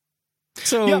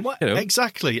 So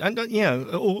exactly, and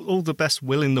all the best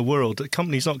will in the world. The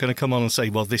company's not going to come on and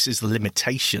say, "Well, this is the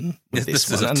limitation with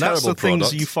this one," and that's the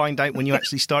things you find out when you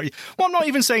actually start. Well, I'm not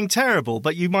even saying terrible,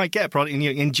 but you might get a product. And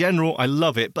in general, I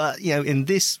love it, but in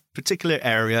this particular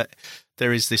area,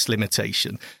 there is this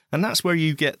limitation, and that's where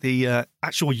you get the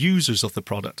actual users of the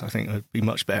product. I think would be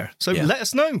much better. So let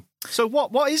us know. So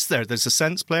what is there? There's a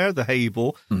Sense Player, the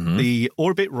Hable, the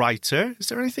Orbit Writer. Is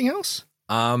there anything else?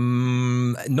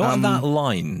 Not on that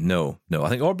line. No. I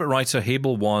think Orbit Writer,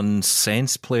 Hable 1,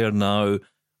 Sense Player now,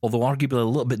 although arguably a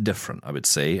little bit different, I would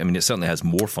say. I mean, it certainly has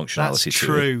more functionality. That's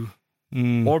true.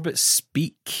 Orbit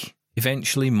Speak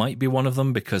eventually might be one of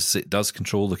them because it does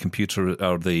control the computer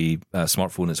or the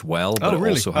smartphone as well, but it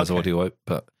also has audio out.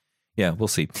 But yeah, we'll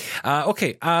see.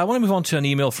 Okay, I want to move on to an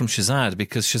email from Shazad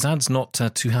because Shazad's not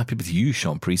too happy with you,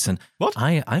 Sean Priest. And what?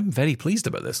 I'm very pleased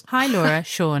about this. Hi, Laura,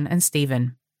 Sean, and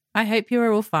Stephen. I hope you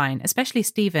are all fine, especially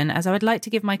Stephen, as I would like to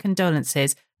give my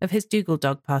condolences of his Dougal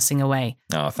dog passing away.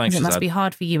 Oh, thanks, Shazad. It must be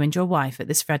hard for you and your wife at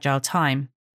this fragile time,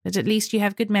 but at least you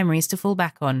have good memories to fall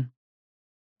back on.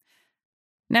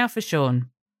 Now for Sean.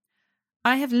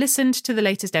 I have listened to the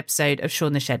latest episode of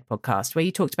Sean the Shed podcast where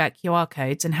you talked about QR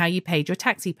codes and how you paid your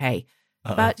taxi pay,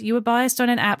 but you were biased on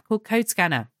an app called Code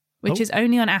Scanner, which is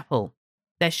only on Apple.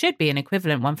 There should be an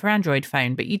equivalent one for Android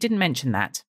phone, but you didn't mention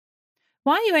that.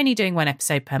 Why are you only doing one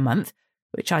episode per month,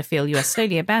 which I feel you are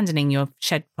slowly abandoning your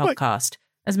Shed podcast,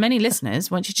 as many listeners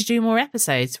want you to do more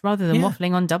episodes rather than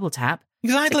waffling on Double Tap.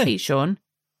 Exactly. So please, Sean,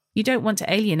 you don't want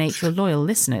to alienate your loyal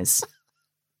listeners.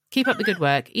 Keep up the good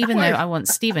work, even though I want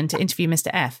Stephen to interview Mr.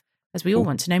 F, as we all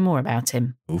want to know more about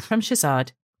him. From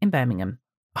Shazad in Birmingham.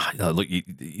 Look,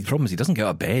 the problem is he doesn't get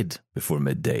out of bed before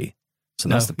midday. So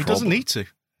that's the problem. He doesn't need to.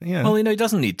 Yeah. Well, he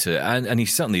doesn't need to. And he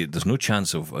certainly, there's no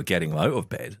chance of getting him out of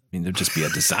bed. I mean, there'd just be a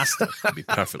disaster, to be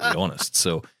perfectly honest.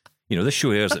 So, this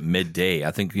show airs at midday.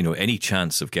 I think, any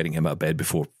chance of getting him out of bed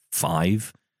before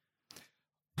 5?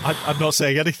 I'm not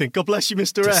saying anything. God bless you,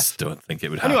 Mr. Just don't think it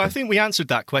would happen. Anyway, I think we answered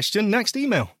that question. Next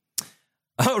email.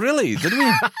 Oh, really? Did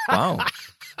we? Wow.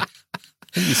 I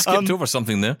think you skipped over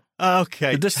something there.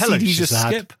 Okay. Did this CD just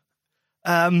skip?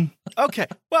 Okay.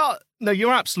 Well, no,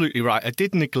 you're absolutely right. I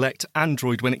did neglect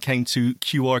Android when it came to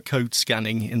QR code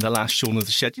scanning in the last Shaun of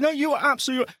the Shed. You are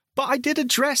absolutely right. But I did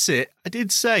address it. I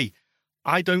did say,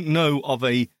 I don't know of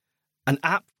an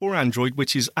app for Android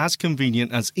which is as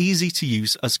convenient, as easy to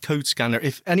use as Code Scanner.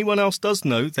 If anyone else does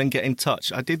know, then get in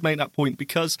touch. I did make that point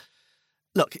because,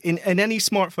 look, in any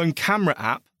smartphone camera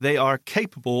app, they are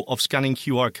capable of scanning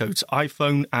QR codes.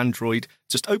 iPhone, Android,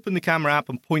 just open the camera app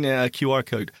and point it at a QR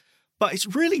code. But it's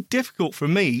really difficult for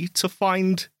me to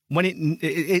find when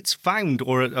it's found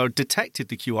or detected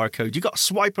the QR code. You've got to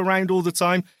swipe around all the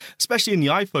time, especially in the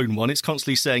iPhone one. It's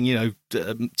constantly saying,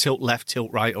 tilt left,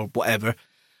 tilt right, or whatever.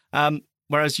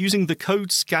 Whereas using the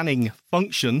code scanning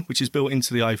function, which is built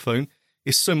into the iPhone,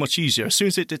 is so much easier. As soon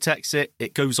as it detects it,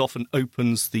 it goes off and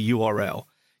opens the URL.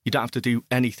 You don't have to do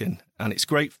anything, and it's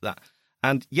great for that.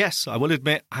 And yes, I will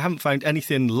admit, I haven't found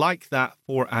anything like that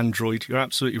for Android. You're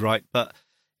absolutely right. But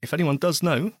if anyone does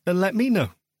know, then let me know.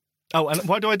 Oh, and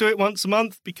why do I do it once a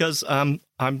month? Because I'm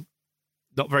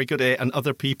not very good at it, and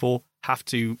other people have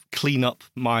to clean up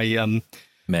my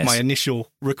my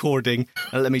initial recording.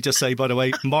 And let me just say, by the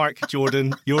way, Mark,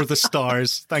 Jordan, you're the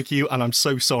stars. Thank you, and I'm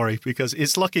so sorry, because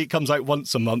it's lucky it comes out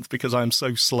once a month because I'm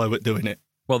so slow at doing it.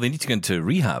 Well, they need to go into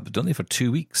rehab, don't they, for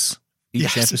 2 weeks?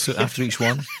 Each episode, after each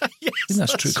one? Yes, I think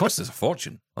that's true. It costs us a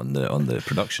fortune on the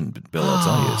production bill, I'll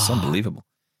tell you. It's unbelievable.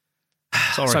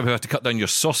 Sorry, we have to cut down your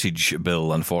sausage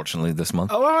bill, unfortunately, this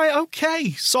month. All right,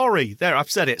 okay. Sorry. There,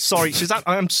 I've said it. Sorry.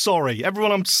 I'm sorry.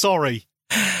 Everyone, I'm sorry.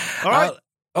 All right?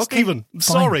 Okay, Stephen, I'm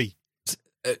sorry.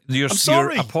 I'm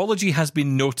sorry. Your apology has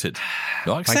been noted.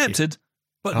 Not accepted,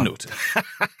 but noted.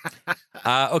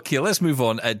 Okay, let's move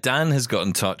on. Dan has got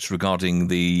in touch regarding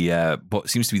the what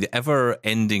seems to be the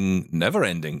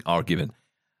never-ending argument.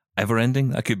 Ever-ending?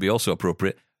 That could be also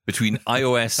appropriate. Between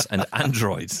iOS and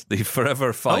Android, the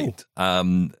forever fight.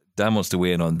 Dan wants to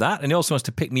weigh in on that, and he also wants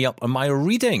to pick me up on my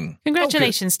reading.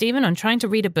 Congratulations, Stephen, on trying to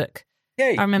read a book.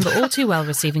 Yay. I remember all too well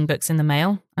receiving books in the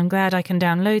mail. I'm glad I can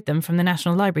download them from the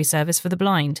National Library Service for the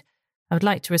Blind. I would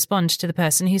like to respond to the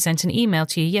person who sent an email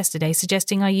to you yesterday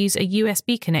suggesting I use a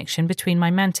USB connection between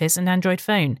my Mantis and Android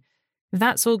phone. If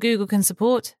that's all Google can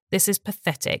support, this is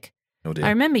pathetic. Oh dear. I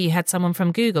remember you had someone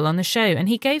from Google on the show, and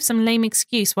he gave some lame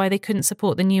excuse why they couldn't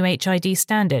support the new HID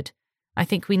standard. I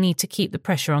think we need to keep the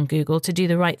pressure on Google to do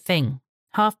the right thing.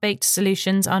 Half-baked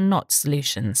solutions are not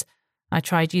solutions. I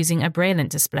tried using a Braillant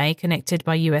display connected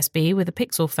by USB with a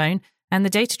Pixel phone, and the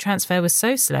data transfer was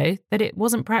so slow that it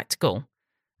wasn't practical.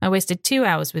 I wasted 2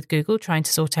 hours with Google trying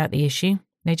to sort out the issue.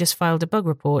 They just filed a bug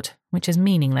report, which is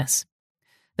meaningless.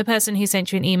 The person who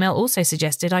sent you an email also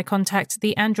suggested I contact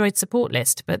the Android support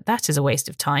list, but that is a waste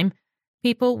of time.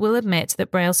 People will admit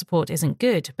that Braille support isn't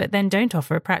good, but then don't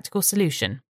offer a practical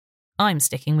solution. I'm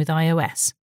sticking with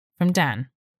iOS. From Dan.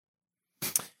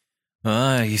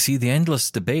 You see the endless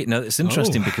debate. Now, it's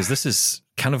interesting because this is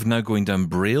kind of now going down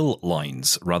Braille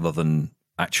lines rather than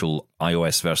actual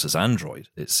iOS versus Android.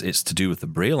 It's to do with the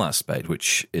Braille aspect,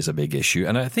 which is a big issue.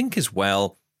 And I think as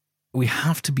well, we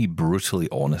have to be brutally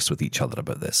honest with each other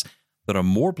about this. There are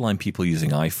more blind people using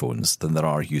iPhones than there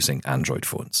are using Android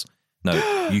phones.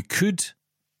 Now, you could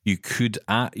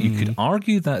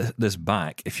argue that this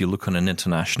back if you look on an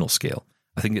international scale.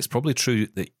 I think it's probably true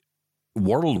that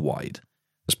worldwide,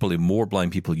 there's probably more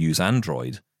blind people use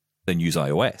Android than use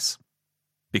iOS.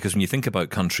 Because when you think about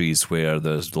countries where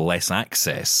there's less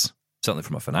access, certainly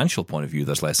from a financial point of view,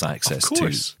 there's less access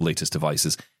to latest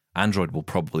devices, Android will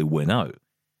probably win out.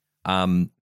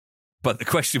 But the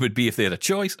question would be if they had a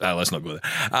choice. Let's not go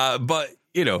there. But,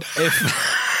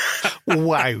 if...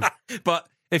 Wow. But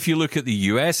if you look at the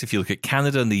US, if you look at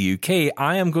Canada and the UK,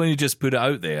 I am going to just put it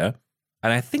out there,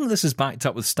 and I think this is backed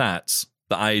up with stats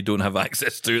that I don't have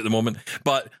access to at the moment,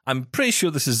 but I'm pretty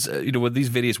sure this is, with these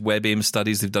various WebAIM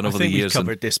studies they've done over the years. We've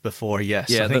covered this before, yes.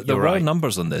 Yeah, there were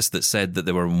numbers on this that said that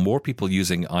there were more people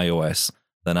using iOS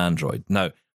than Android.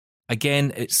 Now,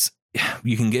 again,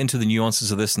 you can get into the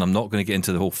nuances of this, and I'm not going to get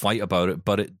into the whole fight about it,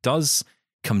 but it does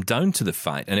come down to the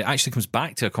fact, and it actually comes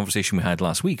back to a conversation we had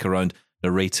last week around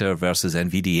Narrator versus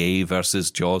NVDA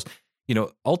versus JAWS.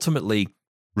 Ultimately,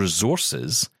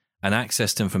 resources and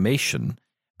access to information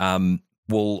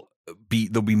will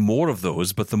there'll be more of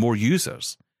those, but the more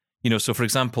users. So for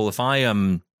example, if I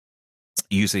am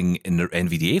using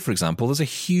NVDA, for example, there's a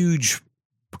huge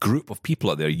group of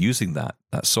people out there using that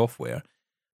software,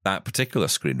 that particular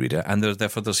screen reader, and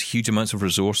therefore there's huge amounts of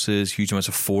resources, huge amounts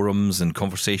of forums and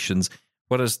conversations,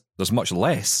 whereas there's much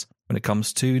less when it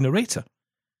comes to Narrator.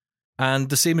 And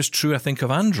the same is true, I think, of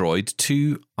Android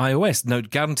to iOS. Now,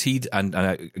 guaranteed, and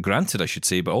granted, I should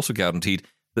say, but also guaranteed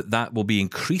that will be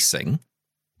increasing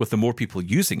with the more people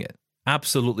using it.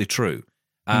 Absolutely true.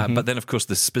 But then, of course,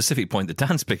 the specific point that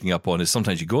Dan's picking up on is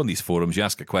sometimes you go on these forums, you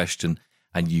ask a question,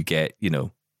 and you get,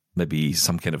 maybe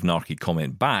some kind of narky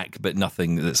comment back, but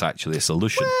nothing that's actually a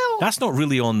solution. Well, that's not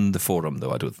really on the forum,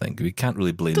 though, I don't think. We can't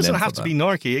really blame them for that. It doesn't have to be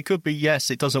narky. It could be, yes,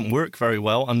 it doesn't work very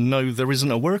well, and no, there isn't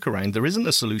a workaround. There isn't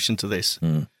a solution to this,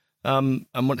 and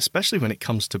especially when it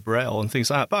comes to Braille and things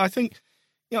like that. But I think,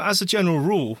 as a general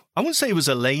rule, I wouldn't say it was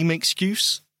a lame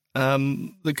excuse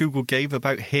that Google gave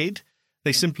about HID.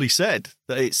 They simply said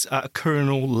that it's at a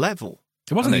kernel level.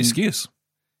 It wasn't an excuse.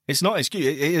 It's not an excuse.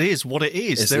 It is what it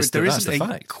is. There isn't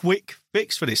a quick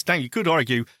fix for this. Now, you could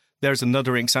argue there's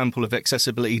another example of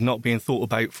accessibility not being thought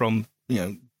about from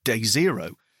day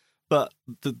zero, but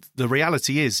the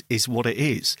reality is what it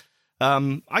is.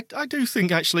 I do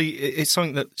think actually it's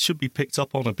something that should be picked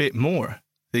up on a bit more.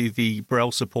 The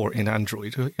Braille support in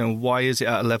Android. Why is it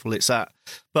at a level it's at?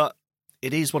 But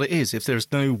it is what it is. If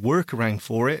there's no workaround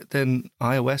for it, then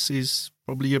iOS is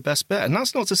probably your best bet. And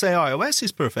that's not to say iOS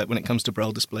is perfect when it comes to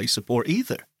Braille display support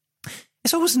either.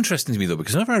 It's always interesting to me, though,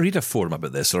 because whenever I read a forum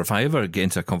about this, or if I ever get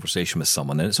into a conversation with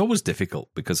someone, and it's always difficult,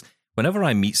 because whenever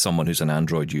I meet someone who's an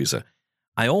Android user,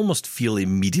 I almost feel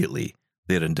immediately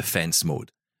they're in defense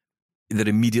mode. They're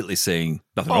immediately saying,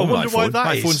 nothing wrong with my phone.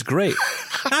 My phone's great.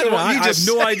 I have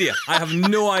no idea. I have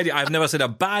no idea. I've never said a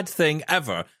bad thing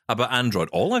ever about Android.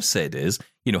 All I've said is,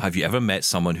 have you ever met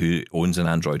someone who owns an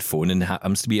Android phone and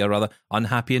happens to be a rather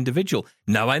unhappy individual?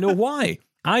 Now I know why.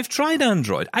 I've tried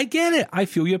Android. I get it. I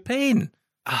feel your pain.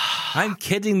 I'm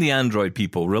kidding the Android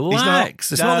people.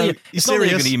 Relax. It's not that you're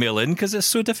going to email in because it's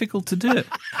so difficult to do it.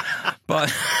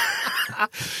 But...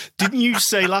 Didn't you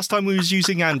say last time we was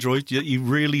using Android that you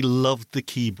really loved the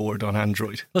keyboard on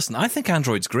Android? Listen, I think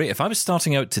Android's great. If I was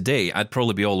starting out today, I'd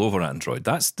probably be all over Android.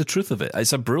 That's the truth of it.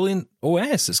 It's a brilliant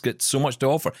OS. It's got so much to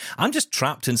offer. I'm just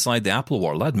trapped inside the Apple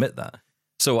world. I admit that.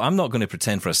 So I'm not going to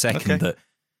pretend for a second that,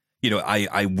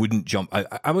 I wouldn't jump.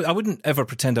 I wouldn't ever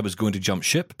pretend I was going to jump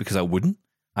ship, because I wouldn't.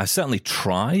 I've certainly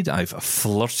tried. I've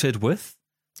flirted with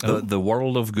the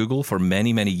world of Google for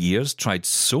many, many years, tried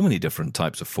so many different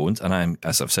types of phones. And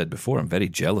as I've said before, I'm very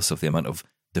jealous of the amount of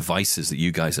devices that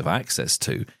you guys have access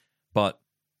to. But,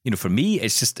 for me,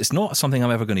 it's not something I'm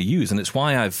ever going to use. And it's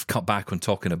why I've cut back on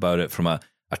talking about it from a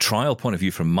trial point of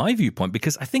view, from my viewpoint,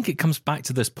 because I think it comes back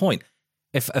to this point.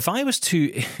 If I was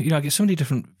to, I get so many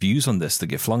different views on this that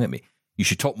get flung at me. You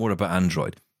should talk more about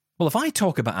Android. Well, if I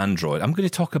talk about Android, I'm going to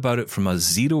talk about it from a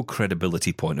zero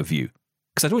credibility point of view,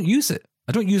 because I don't use it.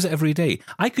 I don't use it every day.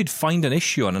 I could find an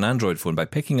issue on an Android phone by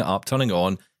picking it up, turning it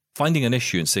on, finding an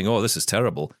issue and saying, oh, this is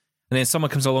terrible. And then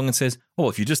someone comes along and says, oh,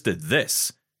 if you just did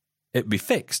this, it'd be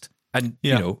fixed. And,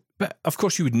 but of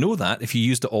course you would know that if you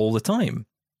used it all the time.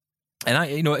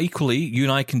 And equally, you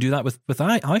and I can do that with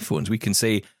iPhones. We can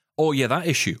say, oh yeah, that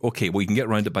issue. Okay, well, you can get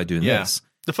around it by doing this.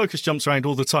 The focus jumps around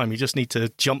all the time. You just need to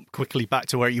jump quickly back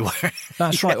to where you were.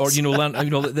 That's right. Or, learn, I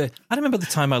remember the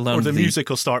time I learned... Or the music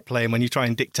will start playing when you try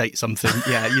and dictate something.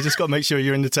 Yeah, you just got to make sure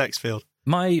you're in the text field.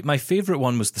 My favourite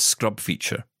one was the scrub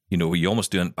feature, where you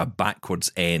almost do a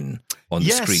backwards N on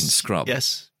the screen, scrub.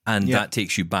 Yes. And that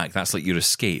takes you back. That's like your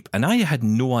escape. And I had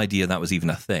no idea that was even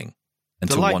a thing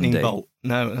until one day. The lightning bolt.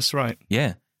 No, that's right.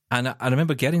 Yeah. And I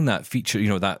remember getting that feature,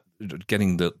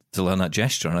 getting to learn that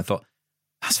gesture, and I thought,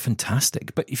 that's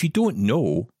fantastic. But if you don't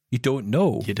know, you don't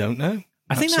know. You don't know.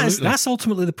 I think that's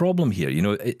ultimately the problem here.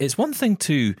 It's one thing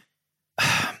to,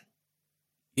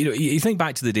 you think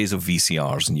back to the days of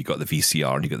VCRs, and you got the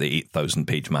VCR and you got the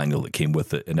 8,000-page manual that came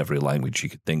with it in every language you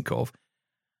could think of.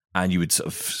 And you would sort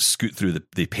of scoot through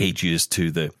the pages to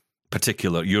the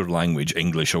particular, your language,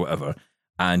 English or whatever,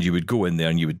 and you would go in there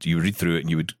and you would read through it, and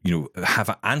you would,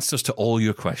 have answers to all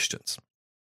your questions.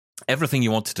 Everything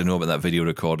you wanted to know about that video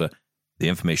recorder, the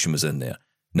information was in there.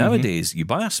 Nowadays, you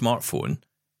buy a smartphone,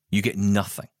 you get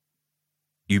nothing.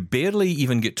 You barely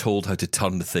even get told how to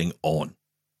turn the thing on.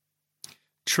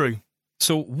 True.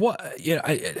 So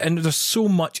and there's so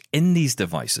much in these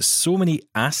devices, so many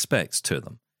aspects to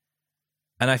them.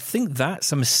 And I think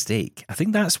that's a mistake. I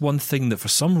think that's one thing that for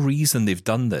some reason they've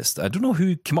done this. I don't know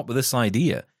who came up with this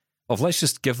idea of let's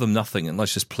just give them nothing and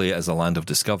let's just play it as a land of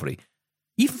discovery.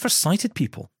 Even for sighted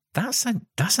people, that's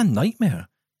a nightmare.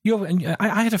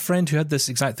 I had a friend who had this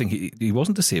exact thing. He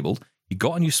wasn't disabled. He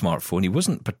got a new smartphone. He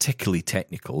wasn't particularly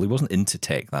technical. He wasn't into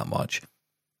tech that much.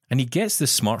 And he gets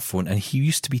this smartphone, and he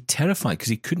used to be terrified because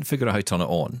he couldn't figure out how to turn it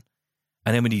on.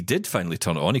 And then when he did finally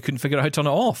turn it on, he couldn't figure out how to turn it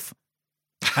off.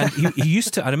 And he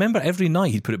used to, I remember every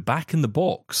night he'd put it back in the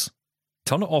box,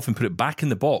 turn it off and put it back in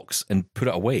the box and put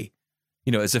it away.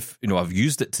 As if, I've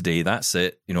used it today, that's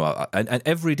it. And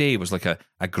every day was like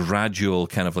a gradual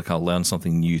kind of like, I'll learn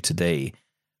something new today.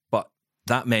 But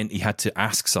that meant he had to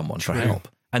ask someone for help.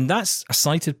 And that's a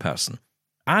sighted person.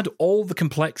 Add all the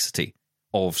complexity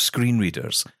of screen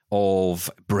readers, of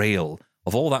Braille,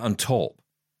 of all that on top.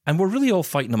 And we're really all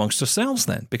fighting amongst ourselves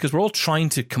then, because we're all trying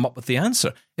to come up with the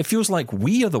answer. It feels like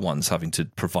we are the ones having to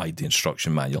provide the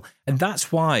instruction manual. And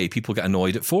that's why people get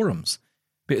annoyed at forums.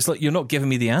 But it's like, you're not giving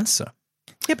me the answer.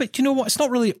 Yeah, but you know what? It's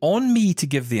not really on me to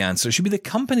give the answer. It should be the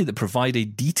company that provide a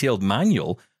detailed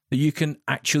manual that you can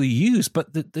actually use.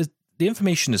 But the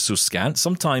information is so scant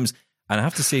sometimes, and I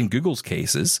have to say in Google's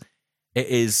cases, it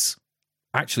is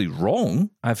actually wrong.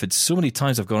 I've had so many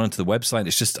times I've gone onto the website,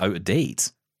 it's just out of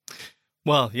date.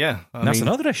 Well, yeah. And that's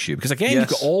another issue, because again, you've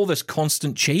got all this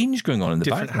constant change going on in the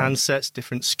background. Different handsets,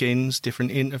 different skins,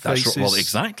 different interfaces. Well,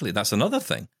 exactly. That's another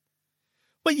thing.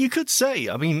 Well, you could say,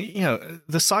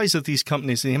 the size of these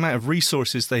companies, the amount of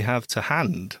resources they have to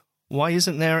hand, why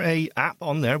isn't there a app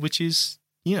on there which is,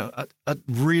 a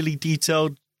really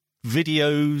detailed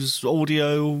videos,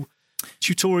 audio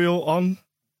tutorial on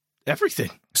everything?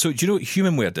 So do you know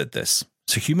HumanWare did this?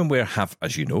 So HumanWare have,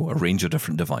 as you know, a range of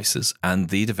different devices, and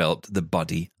they developed the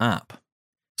Buddy app.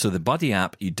 So the Buddy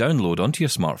app you download onto your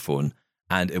smartphone,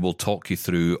 and it will talk you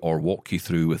through or walk you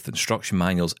through with instruction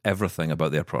manuals, everything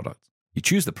about their product. You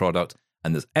choose the product,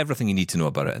 and there's everything you need to know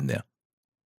about it in there.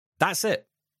 That's it.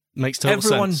 Makes total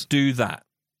sense. Everyone do that.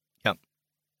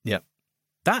 Yep.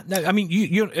 That now, I mean,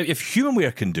 if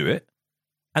HumanWare can do it,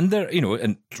 and they're,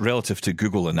 and relative to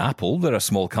Google and Apple, they're a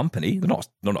small company. They're not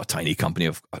a tiny company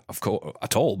of course,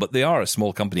 at all, but they are a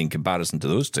small company in comparison to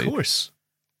those two. Of course.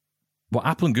 Well,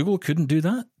 Apple and Google couldn't do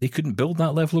that. They couldn't build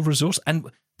that level of resource.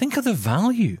 And think of the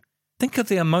value. Think of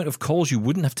the amount of calls you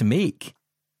wouldn't have to make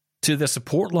to their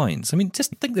support lines. I mean,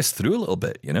 just think this through a little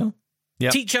bit,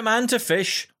 Yep. Teach a man to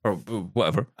fish, or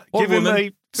whatever. Or give him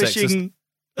a fishing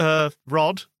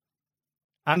rod,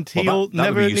 and he'll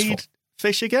never need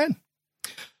fish again.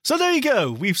 So there you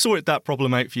go. We've sorted that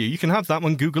problem out for you. You can have that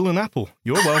one, Google and Apple.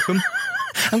 You're welcome.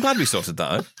 I'm glad we sorted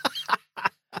that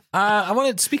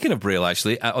out. Speaking of Braille,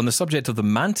 actually, on the subject of the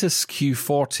Mantis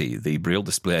Q40, the Braille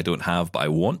display I don't have, but I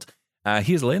want,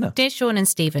 here's Elena. Dear Sean and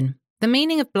Stephen, the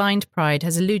meaning of blind pride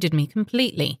has eluded me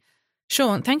completely.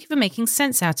 Sean, thank you for making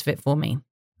sense out of it for me.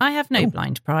 I have no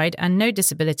blind pride and no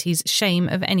disabilities shame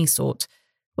of any sort.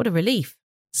 What a relief.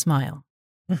 Smile.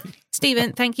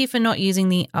 Stephen, thank you for not using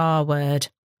the R word.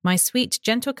 My sweet,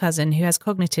 gentle cousin who has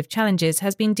cognitive challenges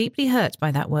has been deeply hurt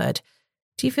by that word.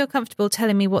 Do you feel comfortable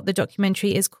telling me what the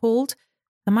documentary is called?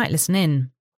 I might listen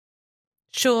in.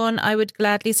 Sean, I would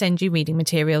gladly send you reading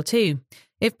material too.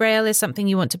 If Braille is something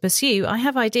you want to pursue, I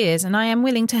have ideas and I am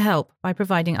willing to help by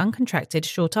providing uncontracted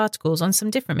short articles on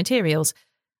some different materials.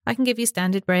 I can give you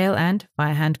standard Braille and,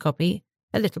 via hand copy,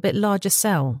 a little bit larger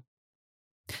cell.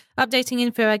 Updating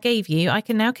info I gave you, I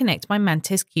can now connect my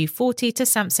Mantis Q40 to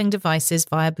Samsung devices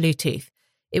via Bluetooth.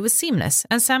 It was seamless,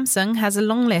 and Samsung has a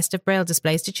long list of Braille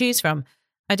displays to choose from.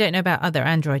 I don't know about other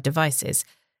Android devices.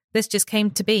 This just came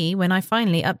to be when I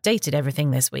finally updated everything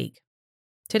this week.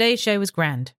 Today's show was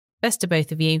grand. Best to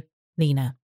both of you,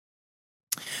 Lena.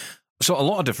 So a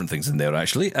lot of different things in there,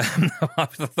 actually. I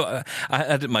thought I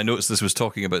had in my notes this was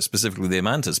talking about specifically the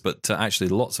Mantis, but actually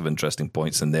lots of interesting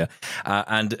points in there.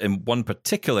 And in one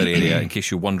particular area, in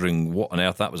case you're wondering what on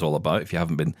earth that was all about, if you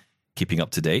haven't been keeping up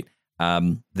to date,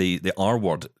 the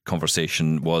R-word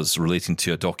conversation was relating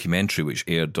to a documentary which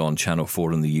aired on Channel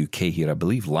 4 in the UK here, I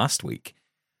believe, last week,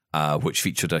 which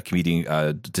featured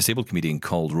a disabled comedian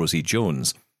called Rosie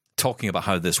Jones, talking about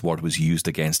how this word was used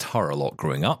against her a lot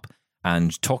growing up,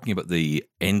 and talking about the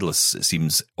endless, it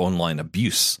seems, online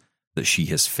abuse that she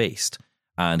has faced.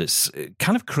 And it's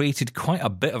kind of created quite a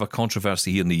bit of a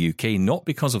controversy here in the UK, not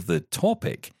because of the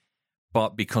topic,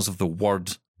 but because of the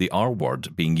word, the R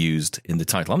word, being used in the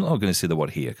title. I'm not going to say the word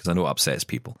here because I know it upsets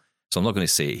people, so I'm not going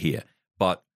to say it here.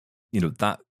 But,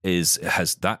 that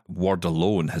word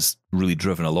alone has really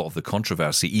driven a lot of the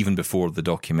controversy even before the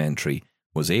documentary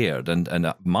was aired.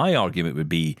 And my argument would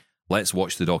be, let's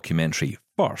watch the documentary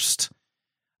first,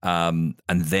 and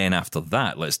then after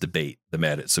that, let's debate the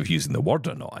merits of using the word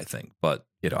or not, I think. But,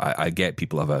 I get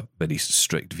people have a very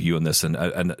strict view on this, and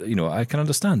I can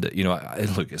understand it.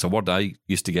 Look, it's a word I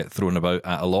used to get thrown about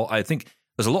a lot. I think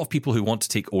There's a lot of people who want to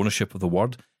take ownership of the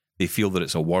word. They feel that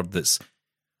it's a word that's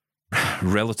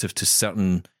relative to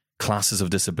certain classes of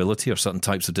disability or certain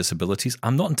types of disabilities.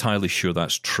 I'm not entirely sure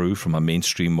that's true from a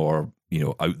mainstream or,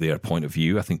 out there point of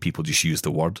view. I think people just use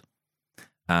the word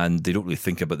and they don't really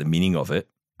think about the meaning of it.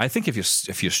 I think if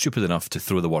you're stupid enough to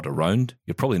throw the word around,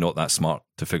 you're probably not that smart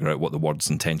to figure out what the word's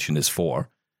intention is for.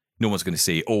 No one's going to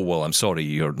say, "Oh, well, I'm sorry,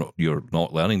 you're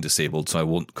not learning disabled, so I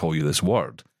won't call you this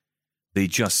word." They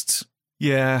just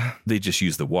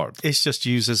use the word. It's just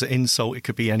used as an insult. It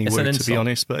could be any word, to be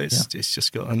honest, but it's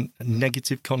just got a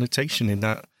negative connotation in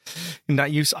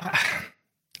that use.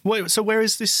 Wait, so where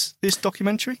is this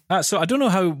documentary? So I don't know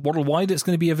how worldwide it's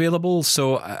going to be available.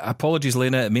 So apologies,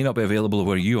 Lena, it may not be available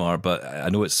where you are, but I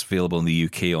know it's available in the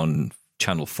UK on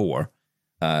Channel 4,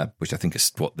 which I think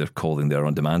is what they're calling their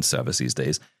on-demand service these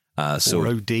days. So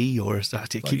OD, or is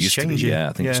that it keeps changing?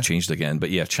 I think it's changed again. But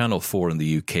Channel 4 in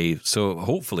the UK. So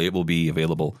hopefully it will be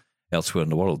available elsewhere in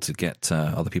the world to get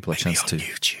other people a chance to.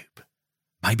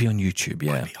 Might be on YouTube,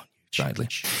 yeah. Exactly.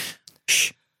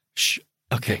 Shh.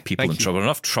 Okay, people in trouble.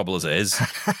 Enough trouble as it is.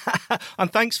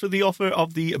 And thanks for the offer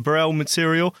of the Braille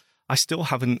material. I still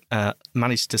haven't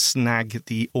managed to snag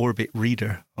the Orbit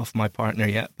reader off my partner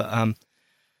yet, but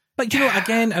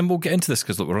again, and we'll get into this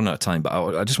because we're running out of time. But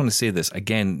I just want to say this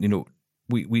again.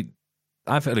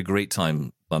 I've had a great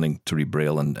time learning to read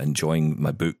Braille and enjoying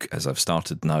my book as I've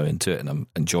started now into it, and I'm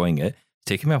enjoying it. It's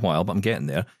taking me a while, but I'm getting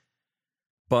there.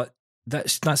 But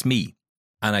that's me.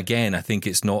 And again, I think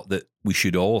it's not that we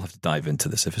should all have to dive into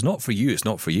this. If it's not for you, it's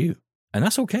not for you. And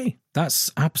that's okay.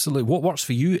 That's absolutely what works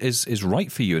for you is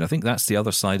right for you. And I think that's the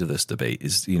other side of this debate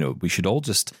is, we should all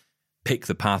just pick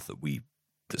the path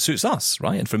that suits us,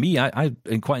 right? And for me, I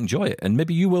quite enjoy it. And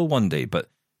maybe you will one day, but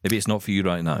maybe it's not for you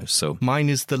right now. So mine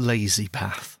is the lazy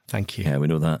path. Thank you. Yeah, we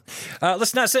know that.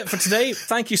 Listen, that's it for today.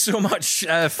 Thank you so much.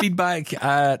 Feedback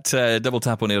at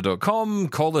doubletaponair.com.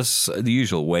 Call us the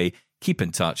usual way. Keep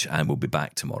in touch, and we'll be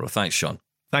back tomorrow. Thanks, Sean.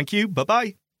 Thank you.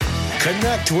 Bye-bye.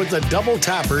 Connect with the Double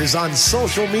Tappers on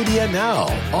social media now.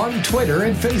 On Twitter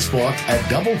and Facebook at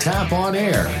Double Tap On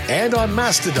Air. And on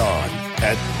Mastodon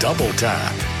at Double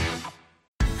Tap.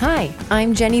 Hi,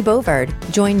 I'm Jenny Bovard.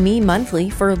 Join me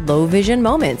monthly for Low Vision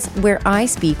Moments, where I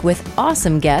speak with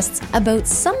awesome guests about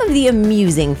some of the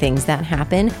amusing things that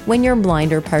happen when you're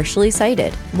blind or partially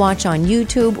sighted. Watch on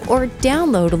YouTube or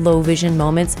download Low Vision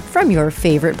Moments from your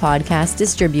favorite podcast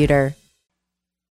distributor.